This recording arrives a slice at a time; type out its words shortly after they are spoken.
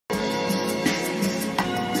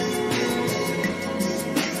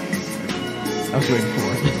I was waiting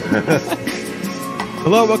for it.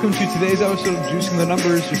 Hello, welcome to today's episode of Juicing the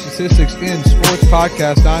Numbers, your statistics in sports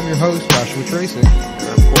podcast. I'm your host, Joshua Tracy. And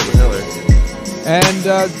I'm Corwin and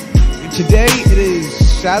today it is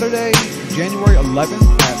Saturday, January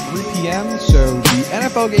 11th at 3 p.m. So the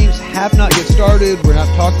NFL games have not yet started. We're not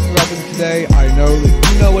talking about them today. I know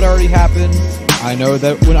that you know what already happened. I know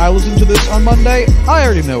that when I listen to this on Monday, I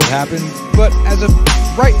already know what happened. But as of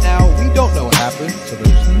right now, we don't know what happened, so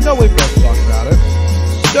there's no way for us to talk about it.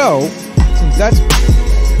 So, since that's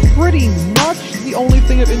pretty much the only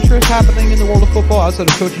thing of interest happening in the world of football outside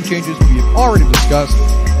of coaching changes we have already discussed,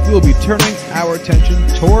 we will be turning our attention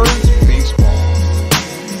towards baseball.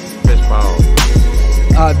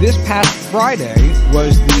 This past Friday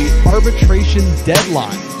was the arbitration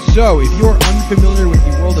deadline. So, if you're unfamiliar with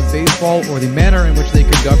the world of baseball or the manner in which they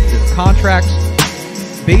conduct their contracts,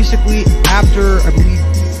 basically after, I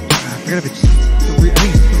forget if it's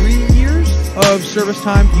 3 years of service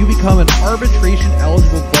time, you become an arbitration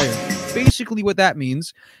eligible player. Basically what that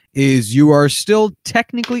means is you are still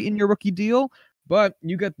technically in your rookie deal, but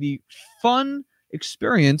you get the fun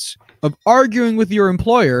experience of arguing with your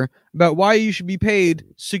employer about why you should be paid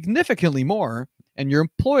significantly more, and your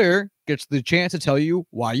employer gets the chance to tell you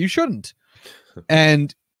why you shouldn't.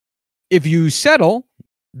 And if you settle,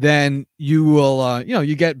 then you will,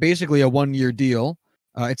 you get basically a 1-year deal.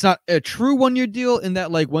 It's not a true 1-year deal in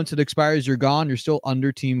that, like, once it expires, you're gone. You're still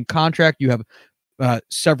under team contract. You have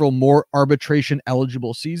several more arbitration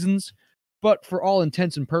eligible seasons, but for all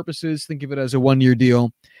intents and purposes, think of it as a 1-year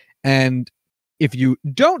deal. And if you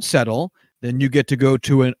don't settle, then you get to go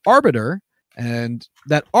to an arbiter, and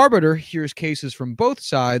that arbiter hears cases from both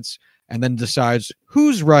sides and then decides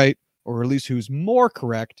who's right, or at least who's more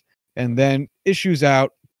correct, and then issues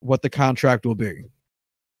out what the contract will be.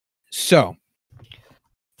 So,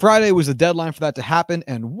 Friday was the deadline for that to happen,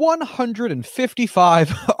 and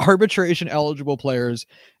 155 arbitration-eligible players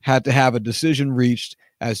had to have a decision reached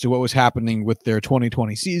as to what was happening with their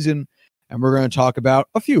 2020 season, and we're going to talk about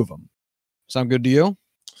a few of them. Sound good to you?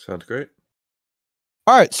 Sounds great.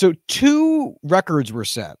 All right, so 2 records were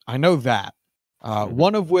set. I know that.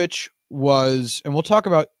 One of which was, and we'll talk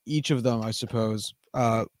about each of them, I suppose.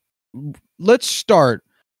 Let's start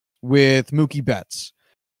with Mookie Betts.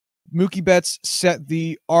 Mookie Betts set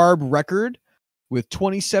the ARB record with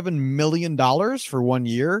 $27 million for 1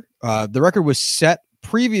 year. The record was set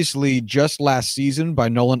previously just last season by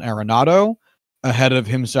Nolan Arenado, ahead of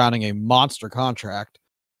him signing a monster contract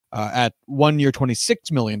at 1 year,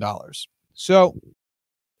 $26 million. So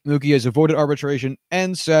Mookie has avoided arbitration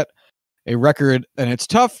and set a record, and it's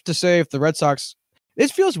tough to say if the Red Sox,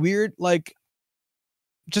 it feels weird, like,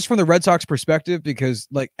 just from the Red Sox perspective, because,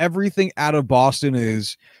 like, everything out of Boston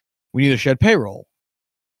is, we need to shed payroll.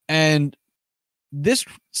 And this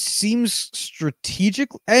seems strategic.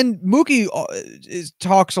 And Mookie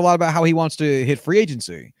talks a lot about how he wants to hit free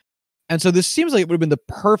agency. And so this seems like it would have been the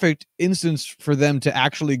perfect instance for them to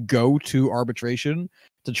actually go to arbitration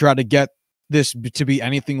to try to get this to be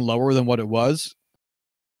anything lower than what it was.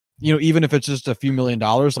 You know, even if it's just a few $1 million,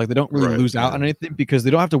 like, they don't really lose out on anything, because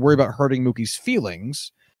they don't have to worry about hurting Mookie's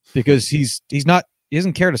feelings, because he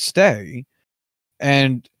doesn't care to stay,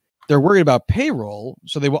 and they're worried about payroll.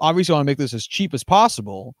 So they will obviously want to make this as cheap as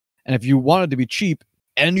possible. And if you want it to be cheap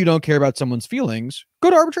and you don't care about someone's feelings,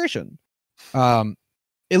 go to arbitration. At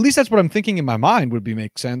least that's what I'm thinking in my mind would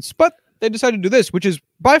make sense. But they decided to do this, which is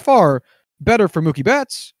by far better for Mookie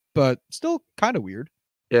Betts, but still kind of weird.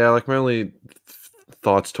 Yeah, like, my only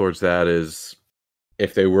thoughts towards that is,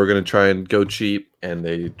 if they were going to try and go cheap and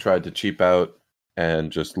they tried to cheap out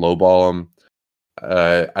and just lowball them,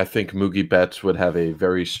 I think Mookie Betts would have a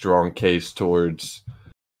very strong case towards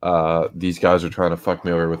these guys are trying to fuck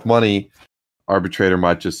me over with money. Arbitrator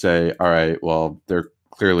might just say, all right, well, they're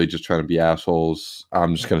clearly just trying to be assholes.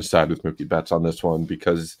 I'm just going to side with Mookie Betts on this one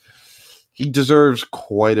because he deserves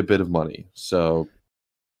quite a bit of money. So,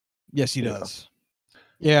 yes, he does.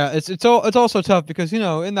 Yeah, it's also tough because,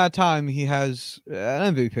 in that time he has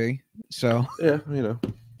an MVP. So yeah,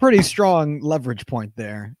 pretty strong leverage point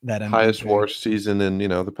there. That MVP. Highest WAR season in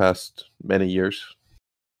the past many years.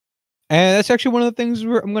 And that's actually one of the things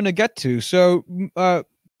I'm going to get to. So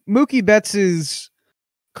Mookie Betts's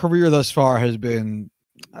career thus far has been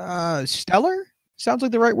stellar. Sounds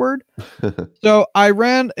like the right word. So I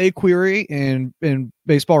ran a query in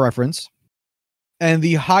Baseball Reference, and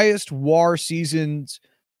the highest WAR seasons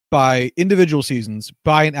by individual seasons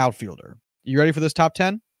by an outfielder. You ready for this top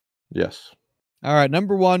 10? Yes. All right.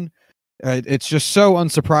 Number 1, it's just so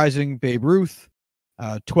unsurprising. Babe Ruth,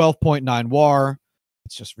 12.9 WAR.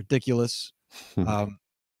 It's just ridiculous.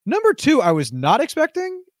 Number 2, I was not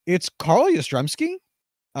expecting, It's Carl Yastrzemski.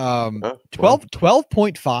 Oh,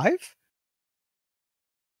 12.5.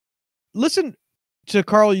 Listen to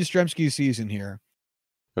Carl Yastrzemski's season here.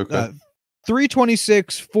 Okay.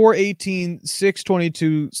 326, 418,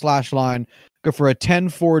 622 slash line. Go for a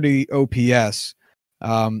 1040 OPS.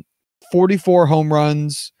 44 home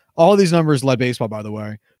runs. All of these numbers led baseball, by the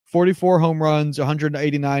way. 44 home runs,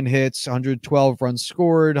 189 hits, 112 runs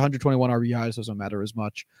scored, 121 RBIs. Doesn't matter as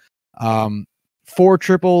much. 4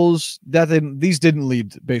 triples. These didn't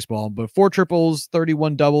lead baseball, but 4 triples,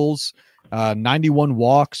 31 doubles, 91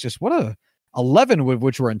 walks. Just what a 11 with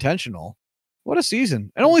which were intentional. What a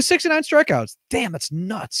season. And only 69 strikeouts. Damn, that's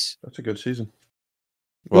nuts. That's a good season.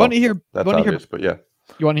 You want to hear? That's obvious, but yeah.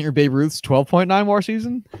 You want to hear Babe Ruth's 12.9 WAR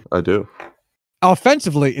season? I do.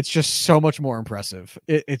 Offensively, it's just so much more impressive.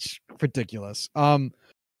 It's ridiculous.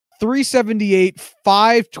 378,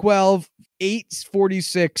 512,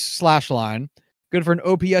 846 slash line. Good for an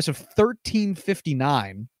OPS of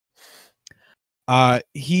 1359.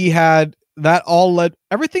 He had that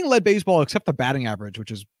everything led baseball except the batting average,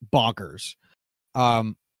 which is bonkers.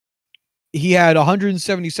 He had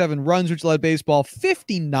 177 runs, which led baseball,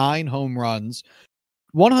 59 home runs,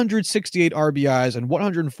 168 RBIs, and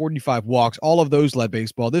 145 walks. All of those led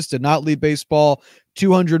baseball. This did not lead baseball.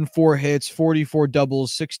 204 hits, 44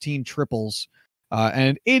 doubles, 16 triples,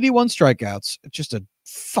 and 81 strikeouts. Just a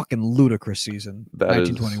fucking ludicrous season. That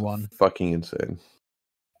 1921. is fucking insane.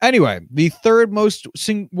 Anyway, the third most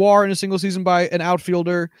WAR in a single season by an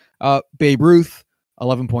outfielder, Babe Ruth,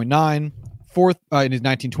 11.9. Fourth in his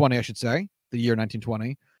 1920, I should say, the year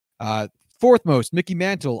 1920. Fourth most, Mickey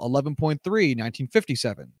Mantle, 11.3,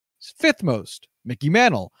 1957. Fifth most, Mickey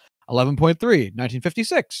Mantle, 11.3,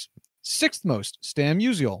 1956. Sixth most, Stan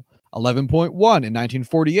Musial, 11.1 in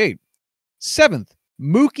 1948. Seventh,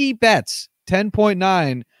 Mookie Betts,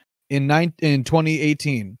 10.9 in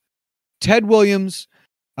 2018. Ted Williams,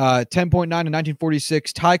 10.9 in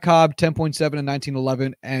 1946. Ty Cobb, 10.7 in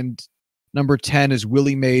 1911. And number 10 is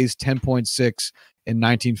Willie Mays, 10.6 in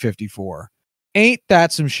 1954. Ain't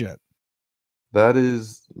that some shit? That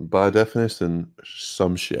is, by definition,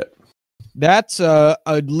 some shit. That's a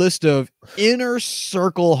list of inner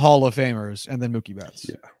circle Hall of Famers, and then Mookie Betts.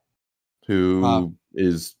 Yeah. Who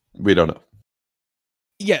is, we don't know.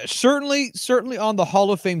 Yeah, certainly on the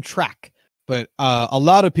Hall of Fame track. But a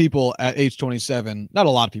lot of people at age 27, not a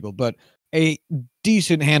lot of people, but a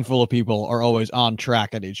decent handful of people are always on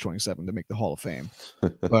track at age 27 to make the Hall of Fame.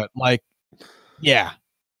 But yeah.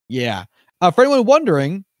 For anyone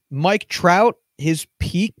wondering, Mike Trout, his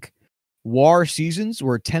peak WAR seasons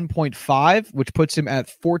were 10.5, which puts him at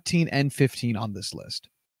 14 and 15 on this list.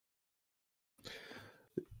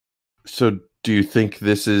 So do you think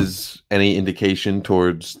this is any indication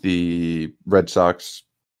towards the Red Sox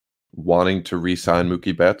wanting to re-sign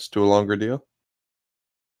Mookie Betts to a longer deal?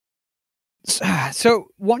 So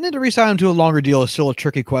wanting to re-sign him to a longer deal is still a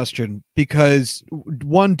tricky question because,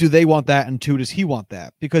 one, do they want that? And two, does he want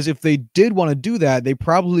that? Because if they did want to do that, they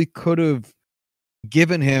probably could have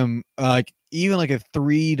given him even a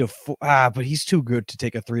 3 to 4. But he's too good to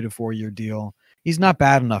take a 3 to 4 year deal. He's not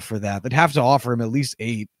bad enough for that. They'd have to offer him at least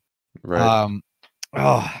 8. Right.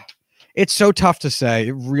 It's so tough to say.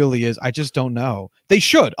 It really is. I just don't know. They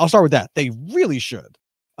should. I'll start with that. They really should.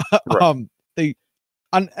 Right.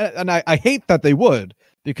 I hate that they would,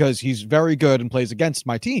 because he's very good and plays against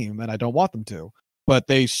my team, and I don't want them to. But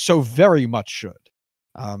they so very much should.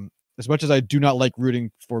 As much as I do not like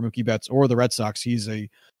rooting for Mookie Betts or the Red Sox, he's a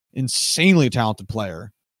insanely talented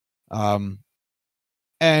player. And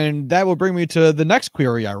that will bring me to the next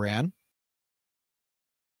query I ran.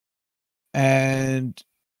 And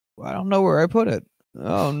I don't know where I put it.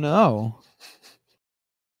 Oh, no.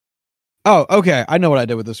 Oh, okay. I know what I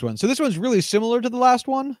did with this one. So this one's really similar to the last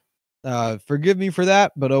one. Forgive me for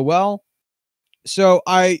that, but oh well. So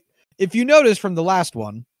if you notice from the last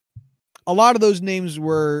one, a lot of those names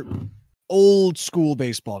were old school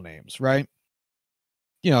baseball names, right?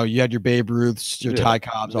 You know, you had your Babe Ruths, your Ty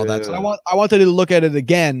Cobbs, all that. So I wanted to look at it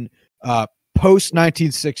again, post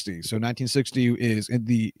 1960. So 1960 is in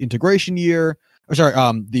the integration year,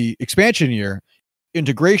 the expansion year.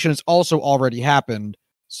 Integration has also already happened.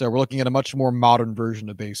 So we're looking at a much more modern version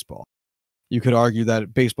of baseball. You could argue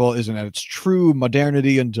that baseball isn't at its true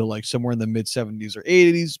modernity until somewhere in the mid 70s or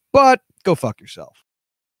 80s, but go fuck yourself.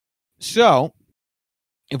 So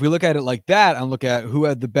if we look at it like that and look at who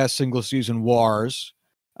had the best single season WARs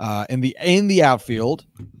in the outfield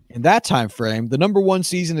in that time frame, the number one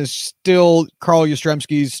season is still Carl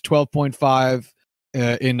Yastrzemski's 12.5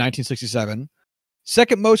 in 1967.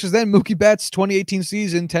 Second most is then Mookie Betts' 2018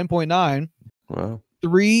 season, 10.9. Wow.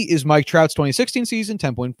 3 is Mike Trout's 2016 season,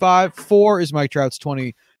 10.5. 4 is Mike Trout's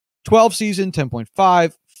 2012 season,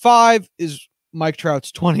 10.5. 5 is Mike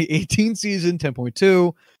Trout's 2018 season,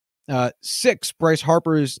 10.2. 6, Bryce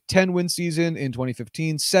Harper's 10-win season in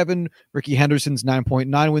 2015. 7, Ricky Henderson's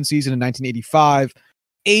 9.9 win season in 1985.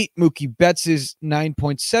 8, Mookie Betts'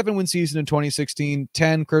 9.7 win season in 2016.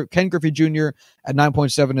 10, Ken Griffey Jr. at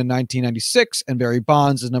 9.7 in 1996. And Barry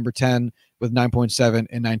Bonds is number 10 with 9.7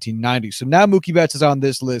 in 1990. So now Mookie Betts is on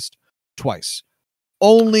this list twice.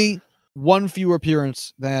 Only one fewer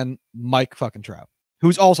appearance than Mike fucking Trout,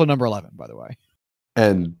 who's also number 11, by the way.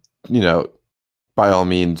 And, by all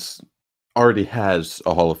means, already has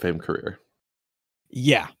a Hall of Fame career.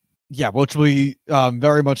 Yeah, which will be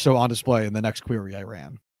very much so on display in the next query I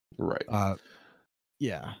ran. Right.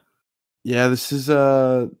 Yeah. This is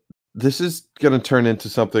going to turn into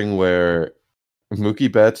something where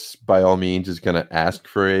Mookie Betts, by all means, is going to ask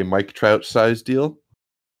for a Mike Trout size deal.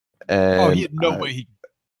 And no way. He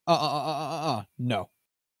no.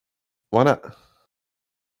 Why not?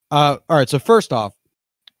 All right. So first off,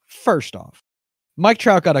 Mike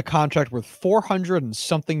Trout got a contract worth $400 and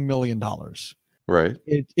something million. Right.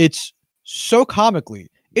 It's so comically,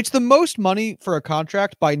 it's the most money for a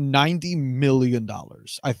contract by $90 million,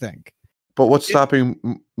 I think. But what's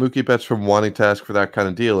stopping Mookie Betts from wanting to ask for that kind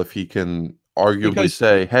of deal if he can arguably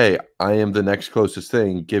say, hey, I am the next closest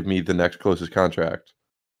thing, give me the next closest contract?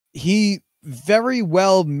 He very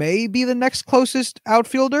well may be the next closest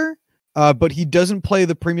outfielder, but he doesn't play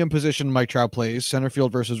the premium position Mike Trout plays, center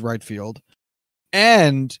field versus right field.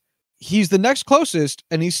 And he's the next closest,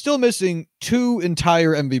 and he's still missing 2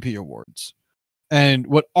 entire MVP awards. And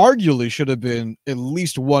what arguably should have been at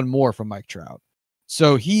least one more from Mike Trout.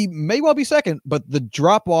 So he may well be second, but the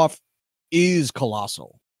drop-off is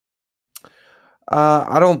colossal.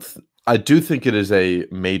 I do think it is a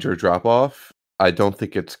major drop-off. I don't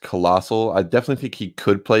think it's colossal. I definitely think he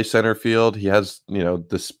could play center field. He has,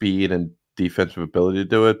 the speed and defensive ability to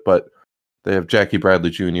do it, but they have Jackie Bradley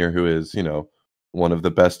Jr., who is, one of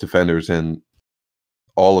the best defenders in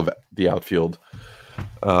all of the outfield.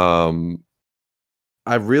 I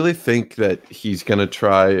really think that he's going to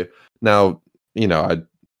try. Now, I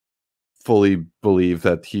fully believe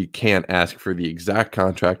that he can't ask for the exact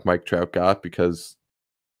contract Mike Trout got because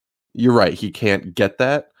you're right, he can't get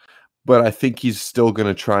that. But I think he's still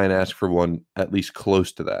going to try and ask for one at least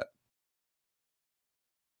close to that.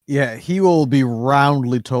 Yeah, he will be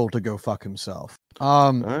roundly told to go fuck himself.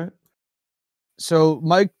 All right. So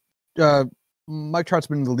Mike Trout's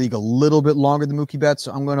been in the league a little bit longer than Mookie Betts,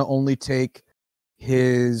 so I'm going to only take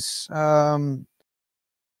his their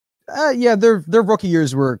rookie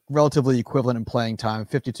years were relatively equivalent in playing time,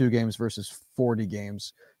 52 games versus 40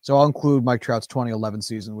 games. So I'll include Mike Trout's 2011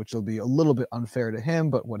 season, which will be a little bit unfair to him,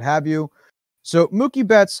 but what have you. So Mookie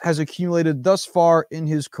Betts has accumulated thus far in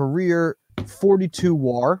his career 42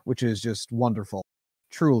 WAR, which is just wonderful.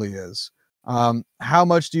 Truly is. How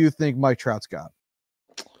much do you think Mike Trout's got?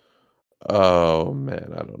 Oh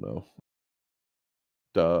man, I don't know.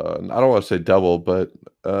 I don't want to say double, but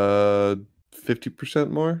 50%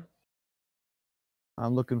 more.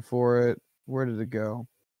 I'm looking for it. Where did it go?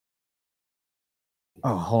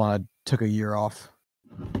 Oh, hold on. I took a year off.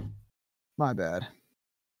 My bad.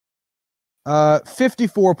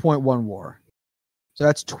 54.1 WAR. So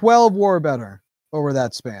that's 12 WAR better over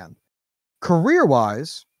that span.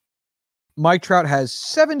 Career-wise, Mike Trout has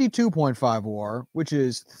 72.5 WAR, which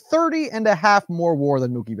is 30 and a half more WAR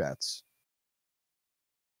than Mookie Betts.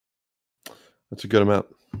 That's a good amount.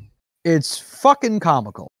 It's fucking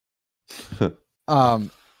comical.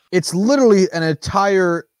 It's literally an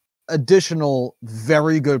entire additional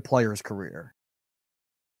very good player's career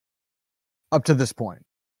up to this point.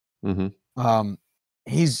 Mm-hmm.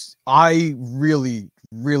 I really,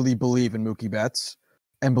 really believe in Mookie Betts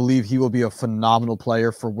and believe he will be a phenomenal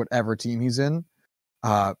player for whatever team he's in.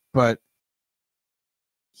 But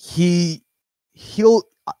he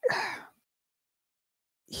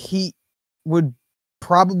would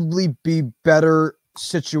probably be better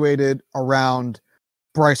situated around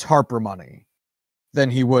Bryce Harper money than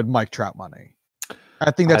he would Mike Trout money.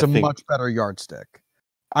 I think that's a much better yardstick.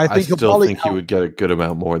 I still think he would get a good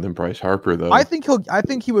amount more than Bryce Harper, though. I think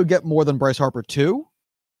he would get more than Bryce Harper too,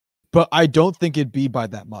 but I don't think it'd be by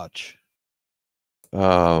that much.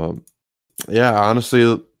 Yeah,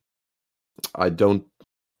 honestly, I don't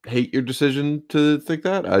hate your decision to think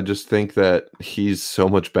that. I just think that he's so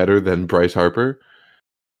much better than Bryce Harper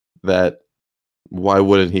that why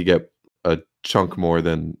wouldn't he get a chunk more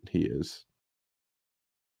than he is?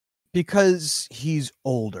 Because he's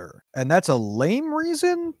older. And that's a lame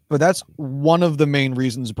reason, but that's one of the main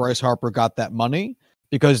reasons Bryce Harper got that money.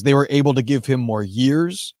 because they were able to give him more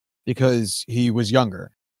years because he was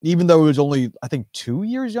younger. Even though he was only, I think, 2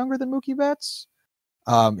 years younger than Mookie Betts,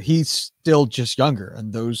 he's still just younger,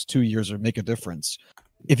 and those 2 years make a difference.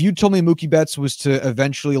 If you told me Mookie Betts was to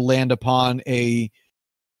eventually land upon a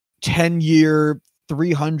 10-year,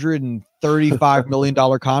 $335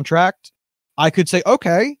 million contract, I could say,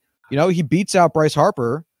 okay, he beats out Bryce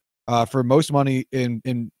Harper for most money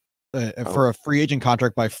for a free agent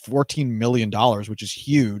contract by $14 million, which is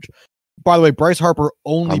huge. By the way, Bryce Harper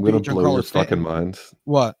only I'm beat gonna blow your Giancarlo Stanton. fucking mind.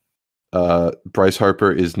 What? Bryce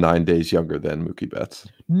Harper is 9 days younger than Mookie Betts.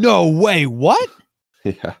 No way. What?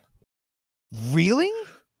 Yeah. Really?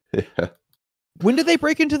 Yeah. When did they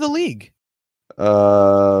break into the league?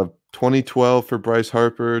 2012 for Bryce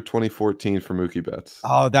Harper, 2014 for Mookie Betts.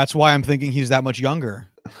 Oh, that's why I'm thinking he's that much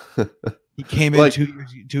younger. He came in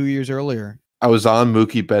 2 years earlier. I was on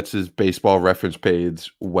Mookie Betts' baseball reference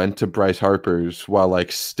page, went to Bryce Harper's while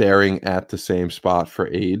staring at the same spot for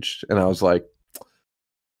age, and I was like,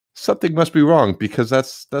 something must be wrong because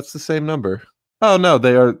that's the same number. Oh no,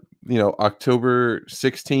 they are, October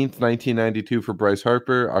 16th, 1992 for Bryce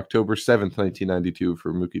Harper, October 7th, 1992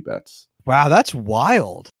 for Mookie Betts. Wow, that's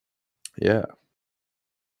wild. Yeah.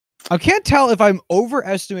 I can't tell if I'm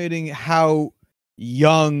overestimating how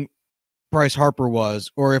young Bryce Harper was,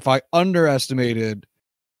 or if I underestimated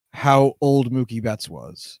how old Mookie Betts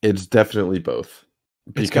was. It's definitely both.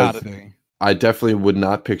 It's gotta be. I definitely would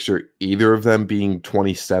not picture either of them being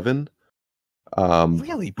 27.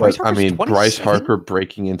 Really? Bryce Harper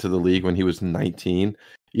breaking into the league when he was 19.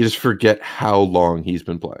 You just forget how long he's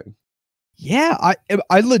been playing. Yeah,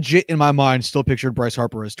 I legit in my mind still pictured Bryce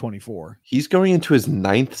Harper as 24. He's going into his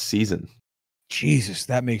 9th season. Jesus,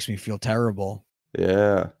 that makes me feel terrible.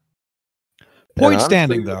 Yeah. Point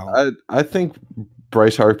standing, though. I think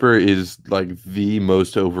Bryce Harper is the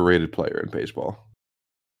most overrated player in baseball.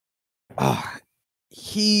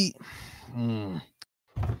 He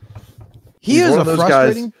He's is one a of those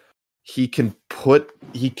frustrating guys. He can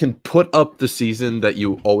put up the season that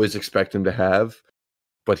you always expect him to have,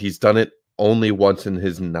 but he's done it only once in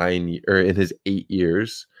his 8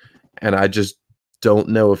 years, and I just don't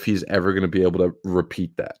know if he's ever going to be able to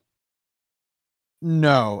repeat that.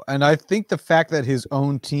 No, and I think the fact that his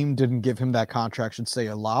own team didn't give him that contract should say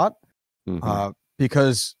a lot,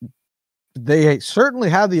 because they certainly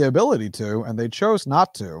had the ability to, and they chose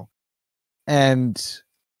not to. And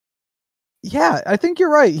yeah, I think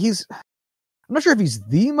you're right. I'm not sure if he's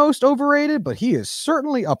the most overrated, but he is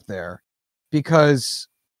certainly up there, because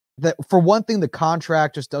that, for one thing, the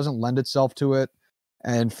contract just doesn't lend itself to it.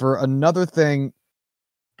 And for another thing,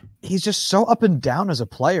 he's just so up and down as a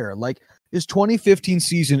player. His 2015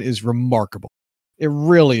 season is remarkable. It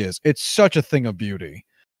really is. It's such a thing of beauty.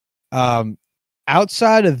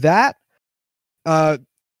 Outside of that, how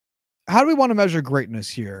do we want to measure greatness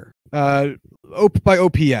here? By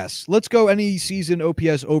OPS. Let's go any season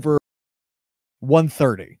OPS over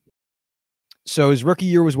 130. So his rookie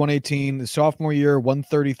year was 118. His sophomore year,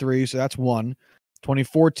 133. So that's 1.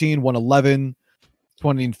 2014, 111.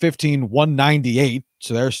 2015, 198.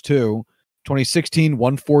 So there's 2. 2016,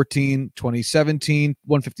 114, 2017,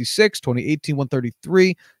 156, 2018,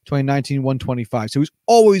 133, 2019, 125. So he's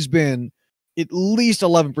always been at least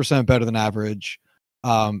 11% better than average.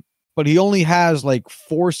 But he only has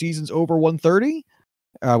 4 seasons over 130,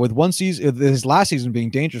 with one season, his last season being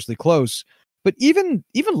dangerously close. But even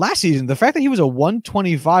last season, the fact that he was a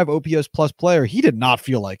 125 OPS plus player, he did not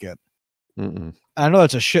feel like it. I know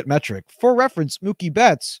that's a shit metric. For reference, Mookie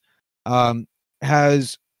Betts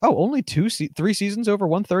has only 3 seasons over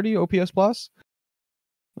 130 OPS plus.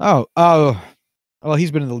 Well,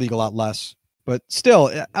 he's been in the league a lot less, but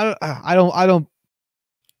still, I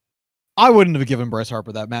wouldn't have given Bryce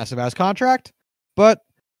Harper that massive ass contract, but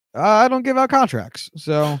I don't give out contracts,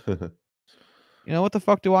 so what the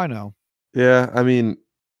fuck do I know? Yeah, I mean,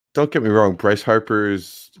 don't get me wrong. Bryce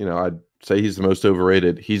Harper's, I'd say he's the most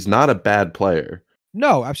overrated. He's not a bad player.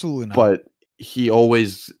 No, absolutely not. But he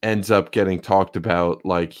always ends up getting talked about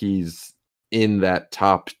like he's in that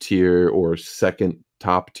top tier or second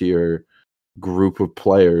top tier group of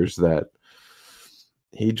players that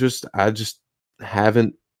I just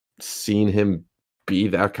haven't seen him be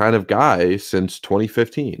that kind of guy since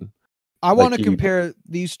 2015. I want to compare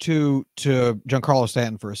these two to Giancarlo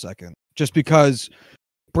Stanton for a second, just because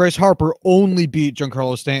Bryce Harper only beat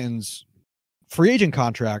Giancarlo Stanton's free agent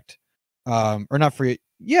contract, or not free.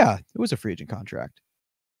 Yeah, it was a free agent contract,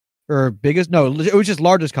 or biggest. No, it was just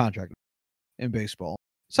largest contract in baseball.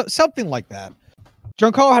 So something like that.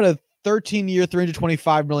 Giancarlo had a 13-year,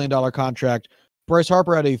 $325 million contract. Bryce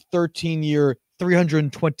Harper had a 13-year,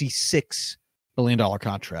 $326 million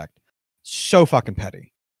contract. So fucking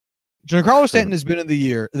petty. Giancarlo Stanton has been in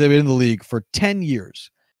the league for 10 years.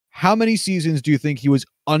 How many seasons do you think he was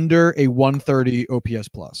under a 130 OPS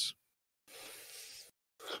plus?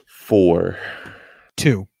 4.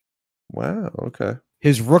 2. Wow. Okay.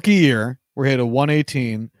 His rookie year, where he had a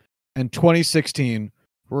 118, and 2016,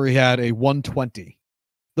 where he had a 120.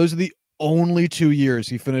 Those are the only 2 years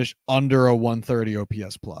he finished under a 130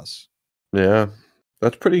 OPS plus. Yeah,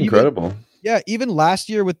 that's pretty incredible. Even last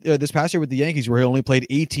year with this past year with the Yankees, where he only played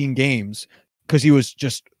 18 games because he was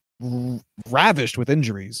just ravished with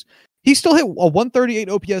injuries, he still hit a 138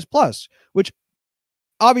 OPS plus, which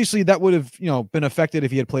obviously that would have been affected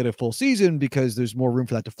if he had played a full season because there's more room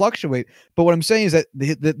for that to fluctuate. But what I'm saying is that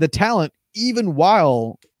the talent, even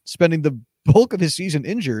while spending the bulk of his season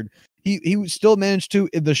injured, he still managed to,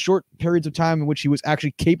 in the short periods of time in which he was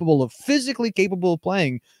actually physically capable of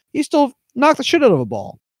playing, he still knocked the shit out of a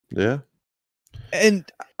ball. Yeah.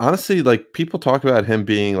 And honestly, like, people talk about him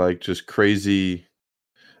being like just crazy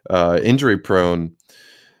injury prone.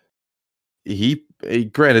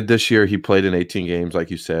 Granted, this year he played in 18 games, like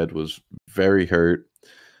you said, was very hurt.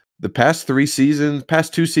 The past 2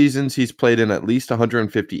 seasons, he's played in at least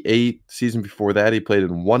 158. Season before that, he played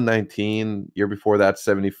in 119. Year before that,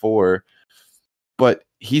 74. But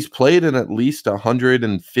he's played in at least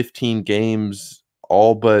 115 games,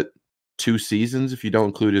 all but 2 seasons, if you don't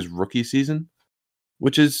include his rookie season,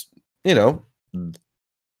 which is, kind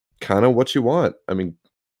of what you want. I mean,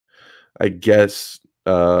 I guess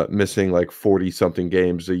missing like 40-something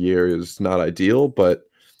games a year is not ideal, but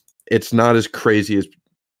it's not as crazy as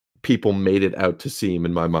people made it out to seem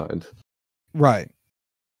in my mind. Right.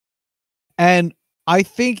 And I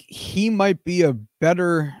think he might be a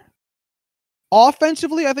better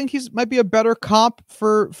offensively. I think might be a better comp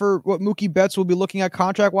for what Mookie Betts will be looking at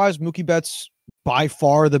contract wise. Mookie Betts by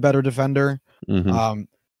far the better defender. Mm-hmm.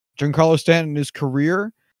 Giancarlo Stanton in his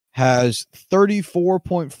career has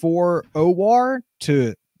 34.4 OWAR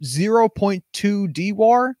to 0.2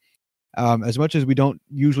 DWAR. As much as we don't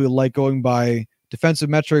usually like going by defensive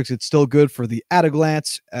metrics, it's still good for the at a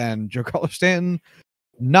glance, and Giancarlo Stanton,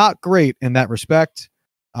 not great in that respect.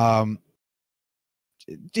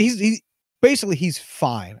 He's basically, he's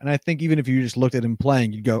fine. And I think even if you just looked at him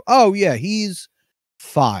playing, you'd go, oh yeah, he's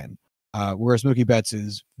fine. Whereas Mookie Betts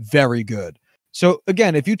is very good. So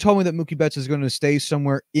again, if you told me that Mookie Betts is going to stay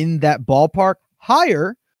somewhere in that ballpark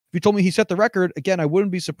higher, if you told me he set the record, again, I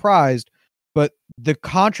wouldn't be surprised. But the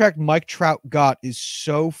contract Mike Trout got is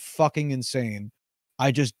so fucking insane.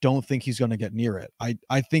 I just don't think he's going to get near it.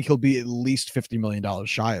 I think he'll be at least $50 million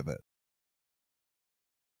shy of it.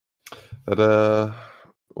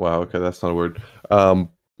 Wow, okay, that's not a word.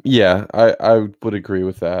 Yeah, I would agree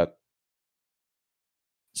with that.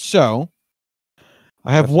 So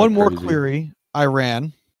I have one more query I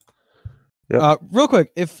ran. Yep. Real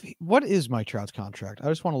quick, what is Mike Trout's contract? I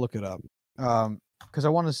just want to look it up. Because I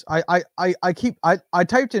want to. I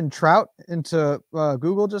typed in Trout into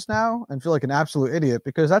Google just now and feel like an absolute idiot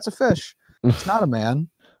because that's a fish. It's not a man.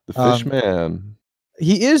 The fish man.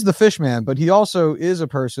 He is the fish man, but he also is a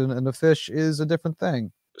person, and the fish is a different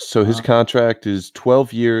thing. So his contract is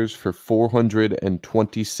 12 years for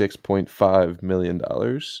 $426.5 million.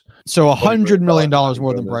 So $100 million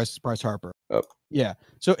more than Bryce Harper. Oh. Yeah.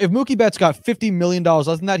 So if Mookie Betts got $50 million less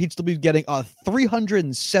than that, he'd still be getting a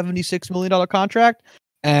 $376 million contract.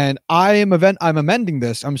 And I'm amending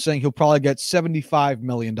this. I'm saying he'll probably get $75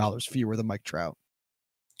 million fewer than Mike Trout,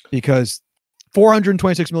 because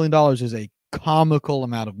 $426 million is a comical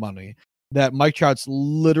amount of money that Mike Trout's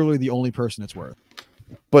literally the only person it's worth.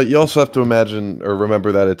 But you also have to imagine or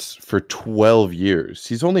remember that it's for 12 years.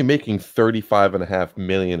 He's only making $35.5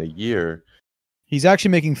 million a year. He's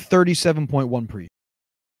actually making 37.1 per year.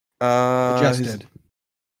 Adjusted.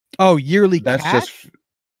 Yearly cash?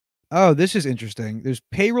 Oh, this is interesting. There's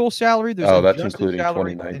payroll salary. There's that's including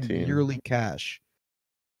 2019. And yearly cash.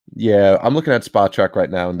 Yeah, I'm looking at Spot Track right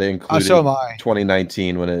now, and they included so am I.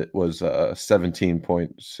 2019 when it was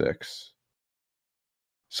 17.6.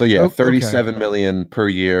 So yeah, $37 million per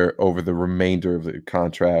year over the remainder of the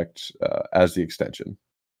contract as the extension.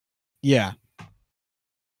 Yeah.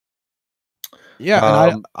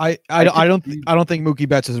 Yeah, and I don't think Mookie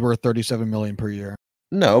Betts is worth $37 million per year.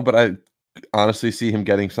 No, but I honestly see him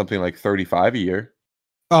getting something like 35 a year.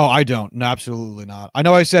 Oh, I don't. No, absolutely not. I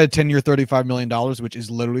know I said 10-year $35 million, which is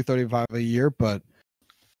literally 35 a year, but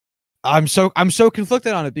I'm so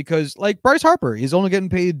conflicted on it because, like, Bryce Harper, he's only getting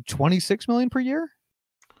paid $26 million per year.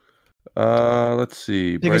 Let's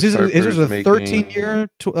see. Because his is a 13-year,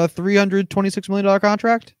 $326 million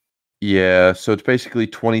contract. Yeah, so it's basically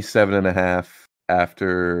 27.5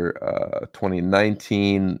 after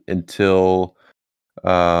 2019 until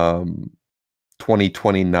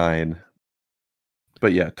 2029.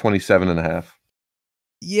 But yeah, 27 and a half.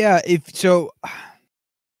 Yeah, if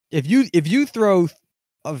you throw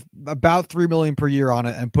about $3 million per year on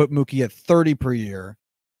it and put Mookie at 30 per year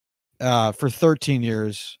for 13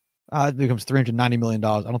 years, it becomes $390 million.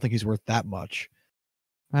 I don't think he's worth that much.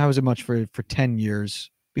 How is it much for 10 years?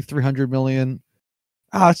 Be 300 million.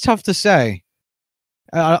 It's tough to say.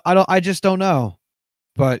 I just don't know.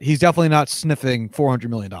 But he's definitely not sniffing $400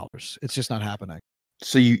 million. It's just not happening.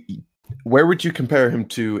 So where would you compare him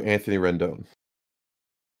to Anthony Rendon?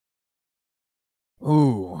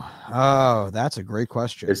 That's a great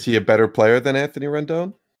question. Is he a better player than Anthony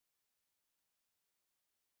Rendon?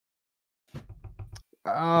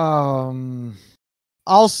 I'll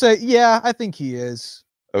say, yeah, I think he is.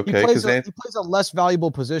 Okay, he plays a less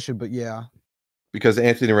valuable position, but yeah. Because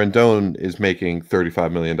Anthony Rendon is making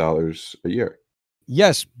 $35 million a year.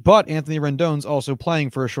 Yes, but Anthony Rendon's also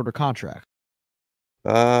playing for a shorter contract.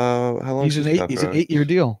 How long? He's an 8-year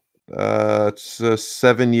deal. It's a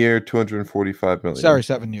 7-year, $245 million. Sorry,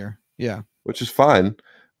 7-year. Yeah, which is fine.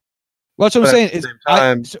 Well, that's what I'm saying. Is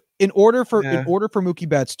in order for Mookie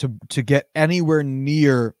Betts to get anywhere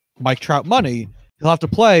near Mike Trout money, he'll have to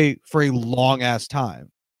play for a long ass time,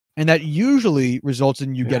 and that usually results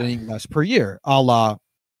in you getting less per year, a la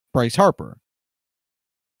Bryce Harper.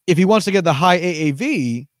 If he wants to get the high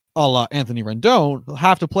AAV, a la Anthony Rendon, he'll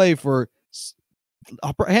have to play for.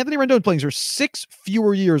 Anthony Rendon playing for 6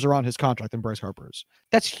 fewer years around his contract than Bryce Harper's.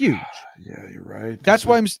 That's huge. Yeah, you're right. That's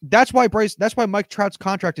why Mike Trout's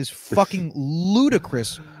contract is fucking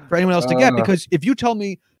ludicrous for anyone else to get. Because if you tell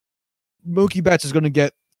me Mookie Betts is going to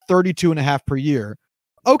get 32.5 per year,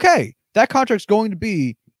 okay, that contract's going to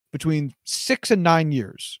be between 6 and 9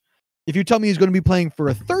 years. If you tell me he's going to be playing for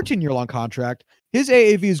a 13-year long contract, his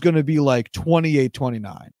AAV is going to be like 28,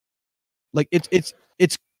 29. Like it's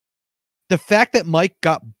the fact that Mike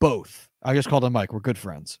got both. I just called him Mike. We're good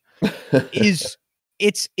friends. It's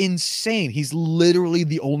insane. He's literally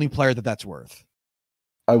the only player that's worth.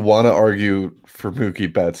 I want to argue for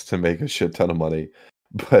Mookie Betts to make a shit ton of money,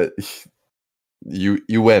 but you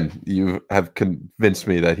win. You have convinced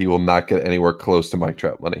me that he will not get anywhere close to Mike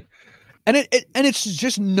Trout money. And it's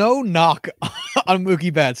just no knock on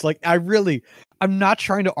Mookie Betts. Like I'm not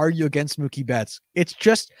trying to argue against Mookie Betts. It's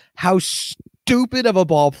just how stupid of a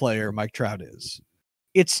ball player Mike Trout is.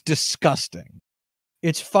 It's disgusting.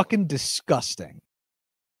 It's fucking disgusting.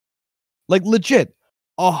 Like legit,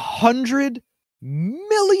 $100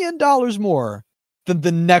 million more than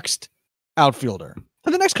the next outfielder,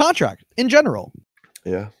 for the next contract in general.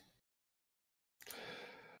 Yeah.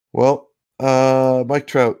 Well, Mike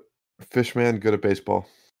Trout, fishman, good at baseball.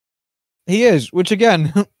 He is, which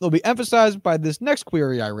again will be emphasized by this next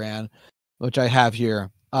query I ran, which I have here.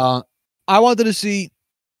 I wanted to see.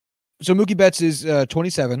 So Mookie Betts is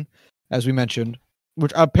 27, as we mentioned,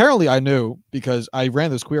 which apparently I knew because I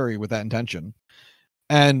ran this query with that intention.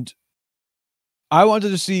 And I wanted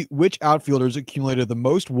to see which outfielders accumulated the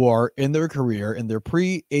most WAR in their career in their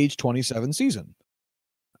pre-age 27 season.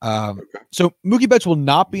 So Mookie Betts will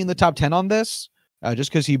not be in the top 10 on this, just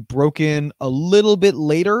because he broke in a little bit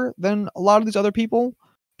later than a lot of these other people,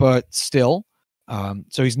 but still.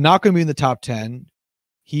 So he's not going to be in the top 10.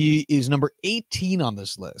 He is number 18 on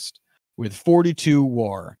this list with 42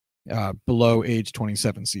 WAR below age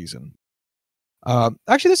 27 season.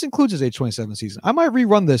 Actually, this includes his age 27 season. I might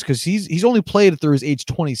rerun this because he's only played through his age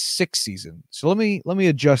 26 season. So let me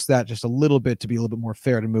adjust that just a little bit to be a little bit more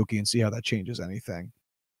fair to Mookie and see how that changes anything.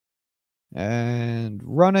 And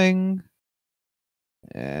running.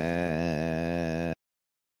 And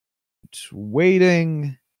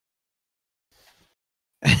waiting.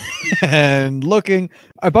 And looking.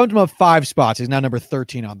 I bumped him up 5 spots. He's now number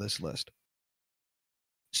 13 on this list.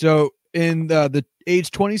 So in the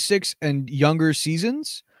age 26 and younger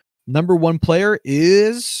seasons, number 1 player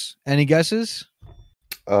is, any guesses?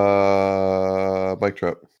 Mike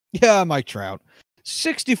Trout. Yeah, Mike Trout.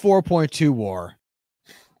 64.2 WAR.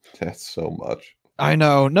 That's so much. I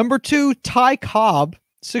know. Number 2, Ty Cobb,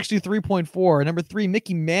 63.4. Number 3,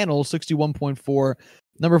 Mickey Mantle, 61.4.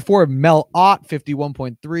 Number 4, Mel Ott,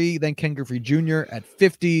 51.3. Then Ken Griffey Jr. at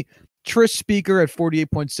 50. Tris Speaker at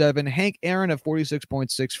 48.7. Hank Aaron at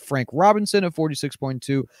 46.6. Frank Robinson at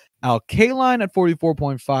 46.2. Al Kaline at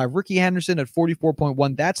 44.5. Ricky Henderson at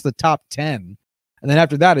 44.1. That's the top 10. And then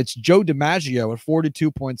after that, it's Joe DiMaggio at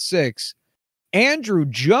 42.6. Andrew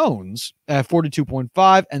Jones at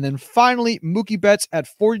 42.5. And then finally, Mookie Betts at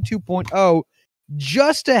 42.0,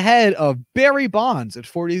 just ahead of Barry Bonds at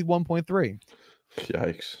 41.3.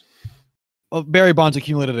 Yikes. Barry Bonds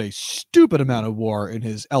accumulated a stupid amount of WAR in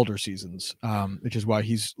his elder seasons, which is why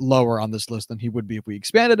he's lower on this list than he would be if we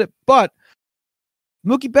expanded it. But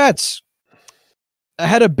Mookie Betts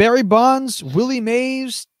ahead of Barry Bonds, Willie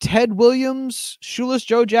Mays, Ted Williams, Shoeless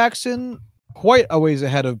Joe Jackson, quite a ways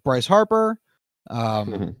ahead of Bryce Harper.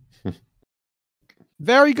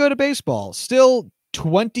 Very good at baseball. Still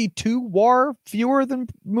 22 WAR fewer than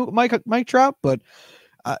Mike Trout, but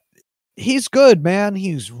he's good, man.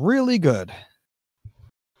 He's really good.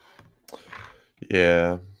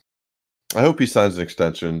 Yeah. I hope he signs an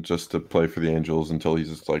extension just to play for the Angels until he's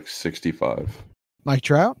just like 65. Mike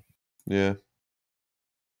Trout? Yeah.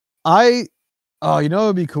 You know what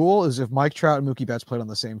would be cool is if Mike Trout and Mookie Betts played on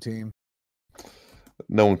the same team.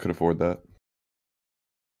 No one could afford that.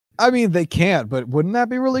 I mean, they can't, but wouldn't that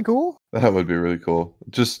be really cool? That would be really cool.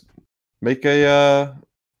 Just make a,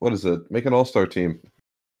 make an all-star team.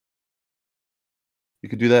 You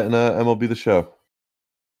could do that in MLB The Show.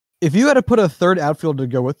 If you had to put a third outfielder to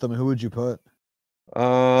go with them, who would you put?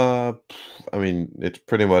 I mean, it's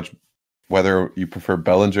pretty much whether you prefer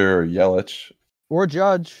Bellinger or Yelich. Or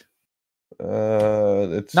Judge.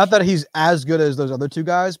 It's not that he's as good as those other two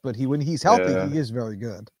guys, but when he's healthy, he is very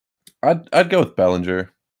good. I'd go with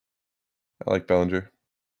Bellinger. I like Bellinger.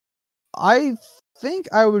 I think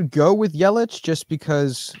I would go with Yelich just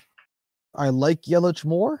because I like Yelich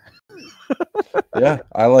more. Yeah,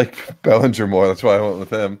 I like Bellinger more. That's why I went with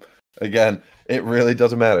him. Again, it really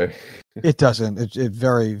doesn't matter. It doesn't. It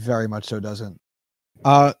very, very much so doesn't.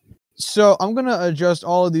 So I'm going to adjust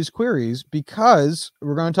all of these queries because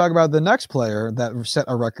we're going to talk about the next player that set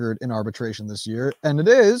a record in arbitration this year, and it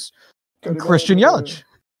is Christian Yelich.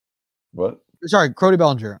 What? Sorry, Cody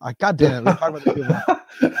Bellinger. God damn it. We're talking about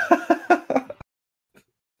the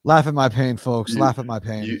Laugh at my pain, folks. Laugh at my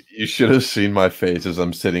pain. You should have seen my face as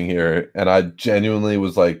I'm sitting here, and I genuinely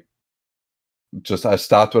was like, I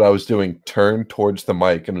stopped what I was doing, turned towards the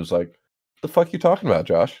mic, and was like, "The fuck you talking about,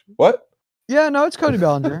 Josh? What?" Yeah, no, it's Cody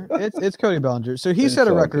Bellinger. It's Cody Bellinger. So he set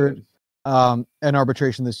a record in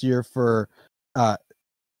arbitration this year for the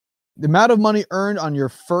amount of money earned on your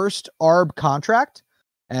first ARB contract.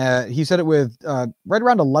 He said it with right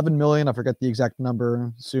around 11 million. I forget the exact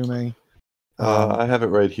number, assuming. I have it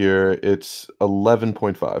right here. It's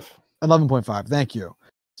 11.5. 11.5. Thank you.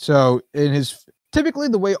 So typically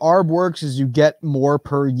the way ARB works is you get more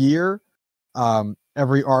per year.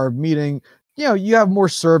 Every ARB meeting, you have more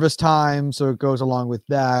service time, so it goes along with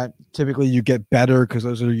that. Typically you get better because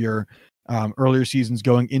those are your earlier seasons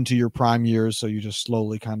going into your prime years, so you just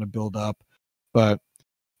slowly kind of build up. But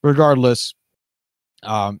regardless,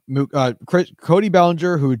 Cody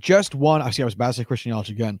Bellinger, who just won, I was about to say Christian Yelich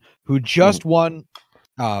again, who just won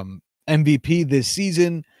MVP this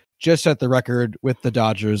season, just set the record with the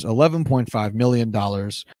Dodgers, $11.5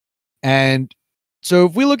 million. And so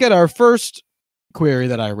if we look at our first query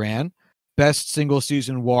that I ran, best single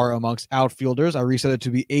season WAR amongst outfielders, I reset it to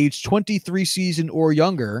be age 23 season or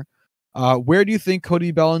younger. Where do you think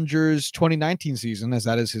Cody Bellinger's 2019 season, as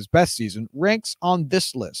that is his best season, ranks on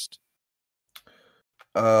this list?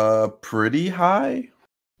 Pretty high.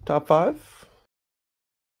 Top 5?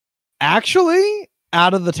 Actually,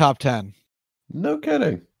 out of the top 10. No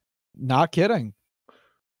kidding. Not kidding.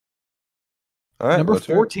 All right, number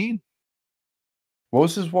 14. What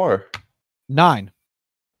was his WAR? 9.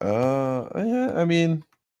 Yeah, I mean,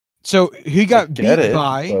 so he got beat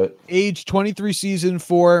by age 23 season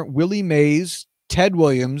for Willie Mays, Ted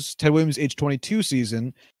Williams, age 22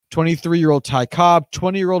 season, 23-year-old Ty Cobb,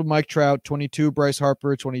 20-year-old Mike Trout, 22 Bryce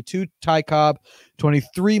Harper, 22 Ty Cobb,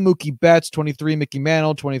 23 Mookie Betts, 23 Mickey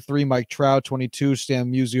Mantle, 23 Mike Trout, 22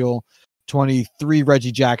 Stan Musial, 23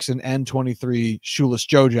 Reggie Jackson, and 23 Shoeless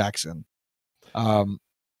Joe Jackson.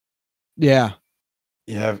 Yeah.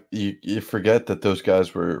 Yeah, you forget that those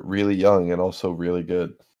guys were really young and also really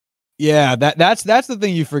good. Yeah, that's the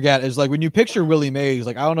thing you forget is like when you picture Willie Mays,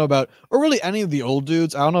 like I don't know about, or really any of the old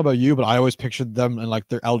dudes, I don't know about you, but I always pictured them in like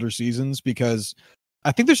their elder seasons because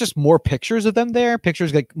I think there's just more pictures of them there.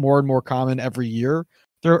 Pictures get more and more common every year,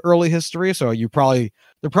 their early history. So there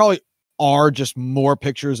probably are just more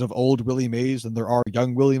pictures of old Willie Mays than there are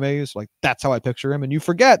young Willie Mays. Like that's how I picture him. And you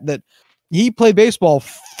forget that he played baseball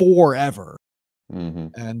forever. Mm-hmm.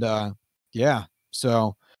 And yeah,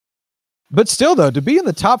 so, but still though, to be in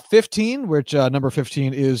the top 15, which number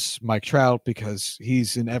 15 is Mike Trout because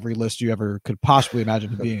he's in every list you ever could possibly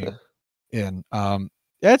imagine being in.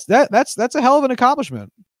 That's a hell of an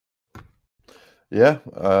accomplishment. Yeah,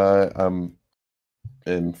 I'm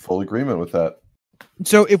in full agreement with that.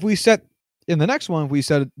 So if we set in the next one, we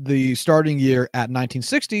set the starting year at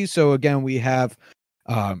 1960. So again, we have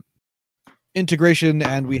integration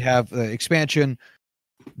and we have expansion.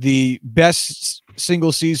 The best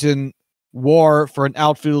single season WAR for an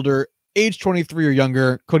outfielder age 23 or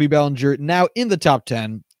younger, Cody Bellinger, now in the top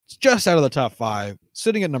 10. It's just out of the top 5,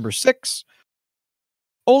 sitting at number 6.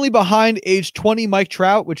 Only behind age 20 Mike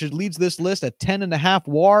Trout, which leads this list at 10.5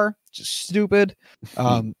 WAR. Just stupid.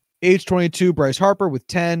 Age 22 Bryce Harper with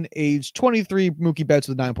 10. Age 23 Mookie Betts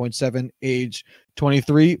with 9.7. Age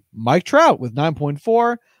 23 Mike Trout with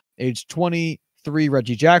 9.4. Age 23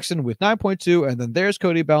 Reggie Jackson with 9.2. And then there's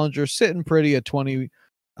Cody Bellinger sitting pretty at 20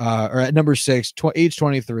 or at number 6, age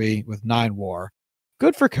 23 with 9 WAR.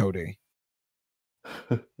 Good for Cody.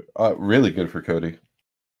 Really good for Cody.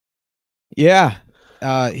 Yeah.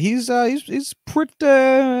 He's pretty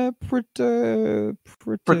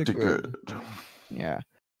good. Yeah.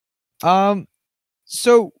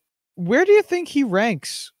 So where do you think he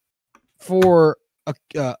ranks for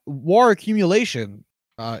a WAR accumulation,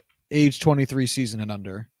 age 23 season and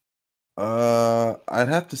under? I'd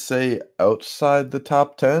have to say outside the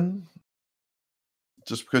top 10,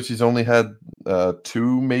 just because he's only had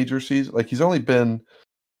 2 major seasons. Like, he's only been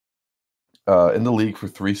in the league for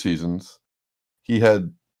 3 seasons. He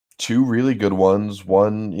had 2 really good ones.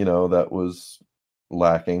 One, that was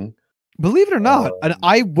lacking. Believe it or not, and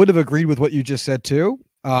I would have agreed with what you just said too.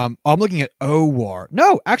 I'm looking at WAR.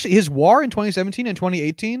 No, actually, his WAR in 2017 and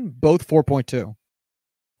 2018 both 4.2.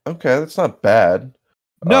 Okay, that's not bad.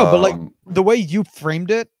 No, but like the way you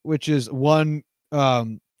framed it, which is one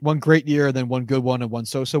great year, then one good one, and one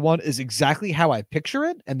so one, is exactly how I picture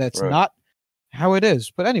it, and that's not how it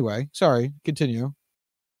is. But anyway, sorry, continue.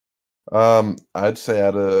 I'd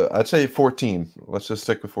say 14. Let's just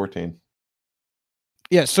stick with 14.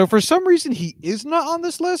 Yeah, so for some reason he is not on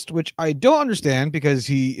this list, which I don't understand because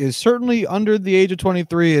he is certainly under the age of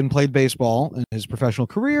 23 and played baseball in his professional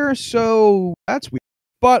career, so that's weird.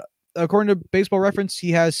 But according to Baseball Reference,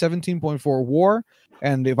 he has 17.4 WAR,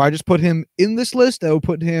 and if I just put him in this list, that would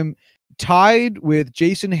put him tied with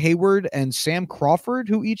Jason Hayward and Sam Crawford,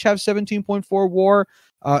 who each have 17.4 WAR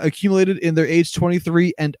accumulated in their age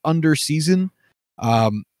 23 and under season.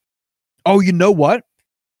 You know what?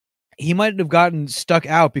 He might have gotten stuck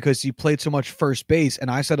out because he played so much first base, and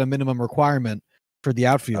I set a minimum requirement for the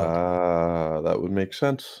outfield. That would make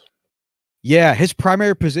sense. Yeah, his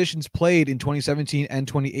primary positions played in 2017 and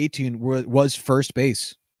 2018 was first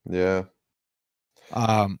base. Yeah.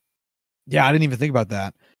 I didn't even think about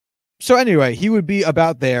that. So anyway, he would be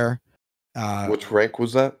about there. Which rank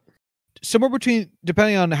was that? Somewhere between,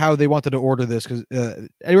 depending on how they wanted to order this, because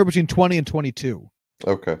anywhere between 20 and 22.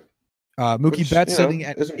 Okay. Mookie Betts sitting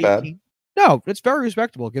at 18. Bad. No, it's very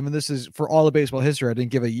respectable given this is for all of baseball history. I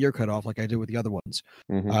didn't give a year cutoff like I did with the other ones.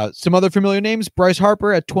 Mm-hmm. Some other familiar names: Bryce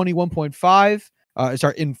Harper at 21.5.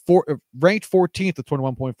 Ranked 14th with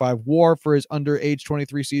 21.5 WAR for his under age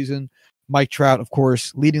 23 season. Mike Trout, of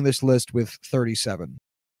course, leading this list with 37.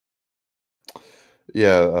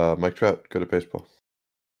 Yeah, Mike Trout, good at baseball.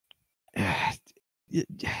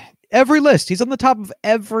 Every list, he's on the top of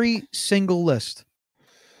every single list.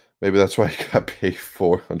 Maybe that's why he got paid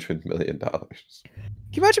 $400 million. Can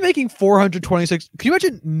you imagine making 426? Can you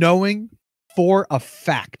imagine knowing for a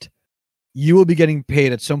fact you will be getting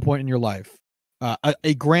paid at some point in your life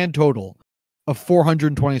a grand total of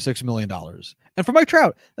 $426 million? And for Mike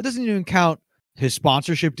Trout, that doesn't even count his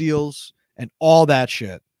sponsorship deals and all that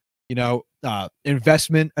shit.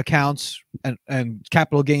 Investment accounts and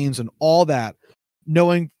capital gains and all that.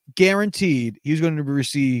 Knowing guaranteed he's going to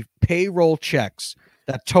receive payroll checks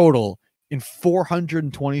that total in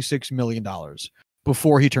 $426 million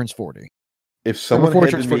before he turns 40. If someone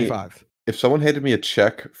handed me a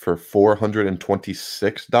check for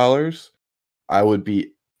 $426, I would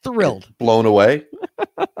be thrilled, blown away.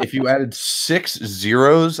 If you added 6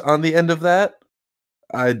 zeros on the end of that,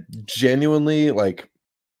 I genuinely,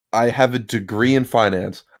 I have a degree in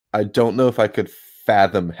finance. I don't know if I could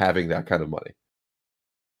fathom having that kind of money.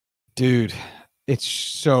 Dude, it's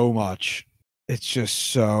so much. It's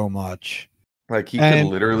just so much. He could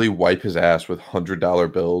literally wipe his ass with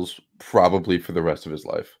 $100 bills probably for the rest of his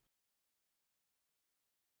life.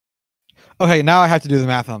 Okay, now I have to do the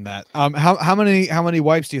math on that. How many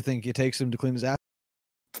wipes do you think it takes him to clean his ass?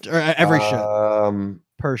 Or every shit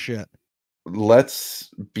per shit.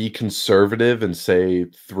 Let's be conservative and say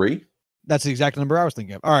 3. That's the exact number I was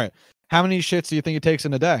thinking of. All right, how many shits do you think it takes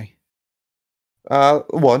in a day? 1.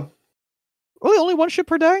 Really, only 1 shit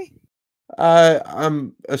per day?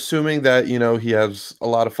 I'm assuming that, he has a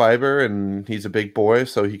lot of fiber and he's a big boy,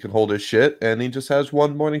 so he can hold his shit, and he just has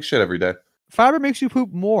 1 morning shit every day. Fiber makes you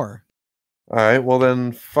poop more. All right, well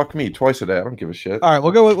then, fuck me, twice a day. I don't give a shit. All right,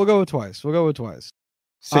 we'll go with twice.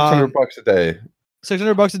 $600 a day.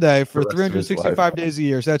 $600 a day for The rest of his 365 days a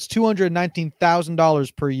year. So that's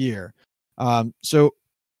 $219,000 per year. So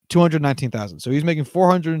 219,000. So he's making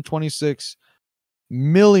 $426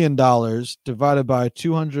 million divided by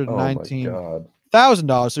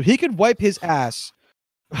 $219,000. So he could wipe his ass.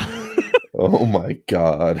 Oh my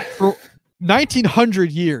God. For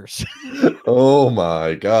 1900 years. Oh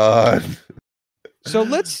my God. So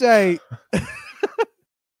let's say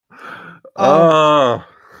oh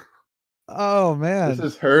man. This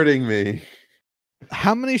is hurting me.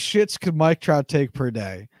 How many shits could Mike Trout take per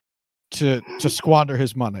day to squander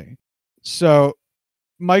his money? So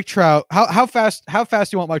Mike Trout, how fast do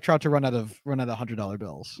you want Mike Trout to run out of $100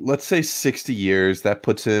 bills? Let's say 60 years. That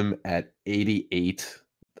puts him at 88.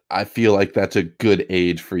 I feel like that's a good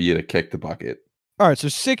age for you to kick the bucket. All right, so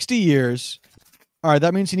 60 years. All right,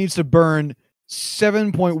 that means he needs to burn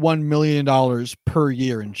 $7.1 million per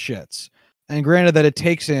year in shits. And granted that it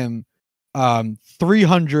takes him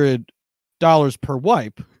 $300 per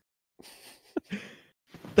wipe.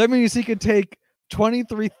 That means he could take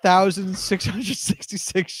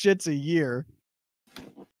 23,666 shits a year.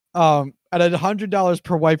 At $100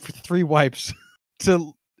 per wipe for 3 wipes.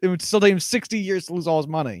 It would still take him 60 years to lose all his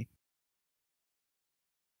money.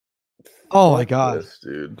 Oh my God, this,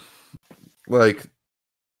 dude! Like,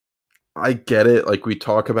 I get it. Like, we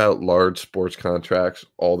talk about large sports contracts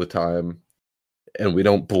all the time, and we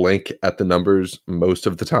don't blink at the numbers most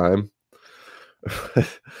of the time.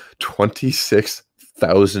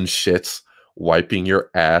 26,000 shits wiping your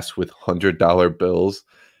ass with $100 bills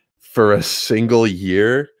for a single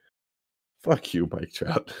year. Fuck you, Mike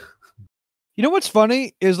Trout. You know what's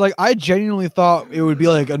funny is, like, I genuinely thought it would be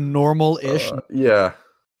like a normal-ish. Yeah.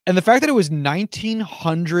 And the fact that it was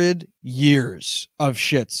 1900 years of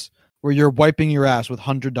shits where you're wiping your ass with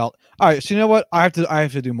 $100. All right, so you know what? I have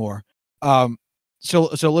to do more. So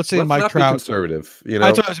let's say Mike Trout, conservative. You know,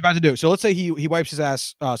 that's what I was about to do. So let's say he wipes his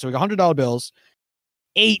ass. So we got $100 bills,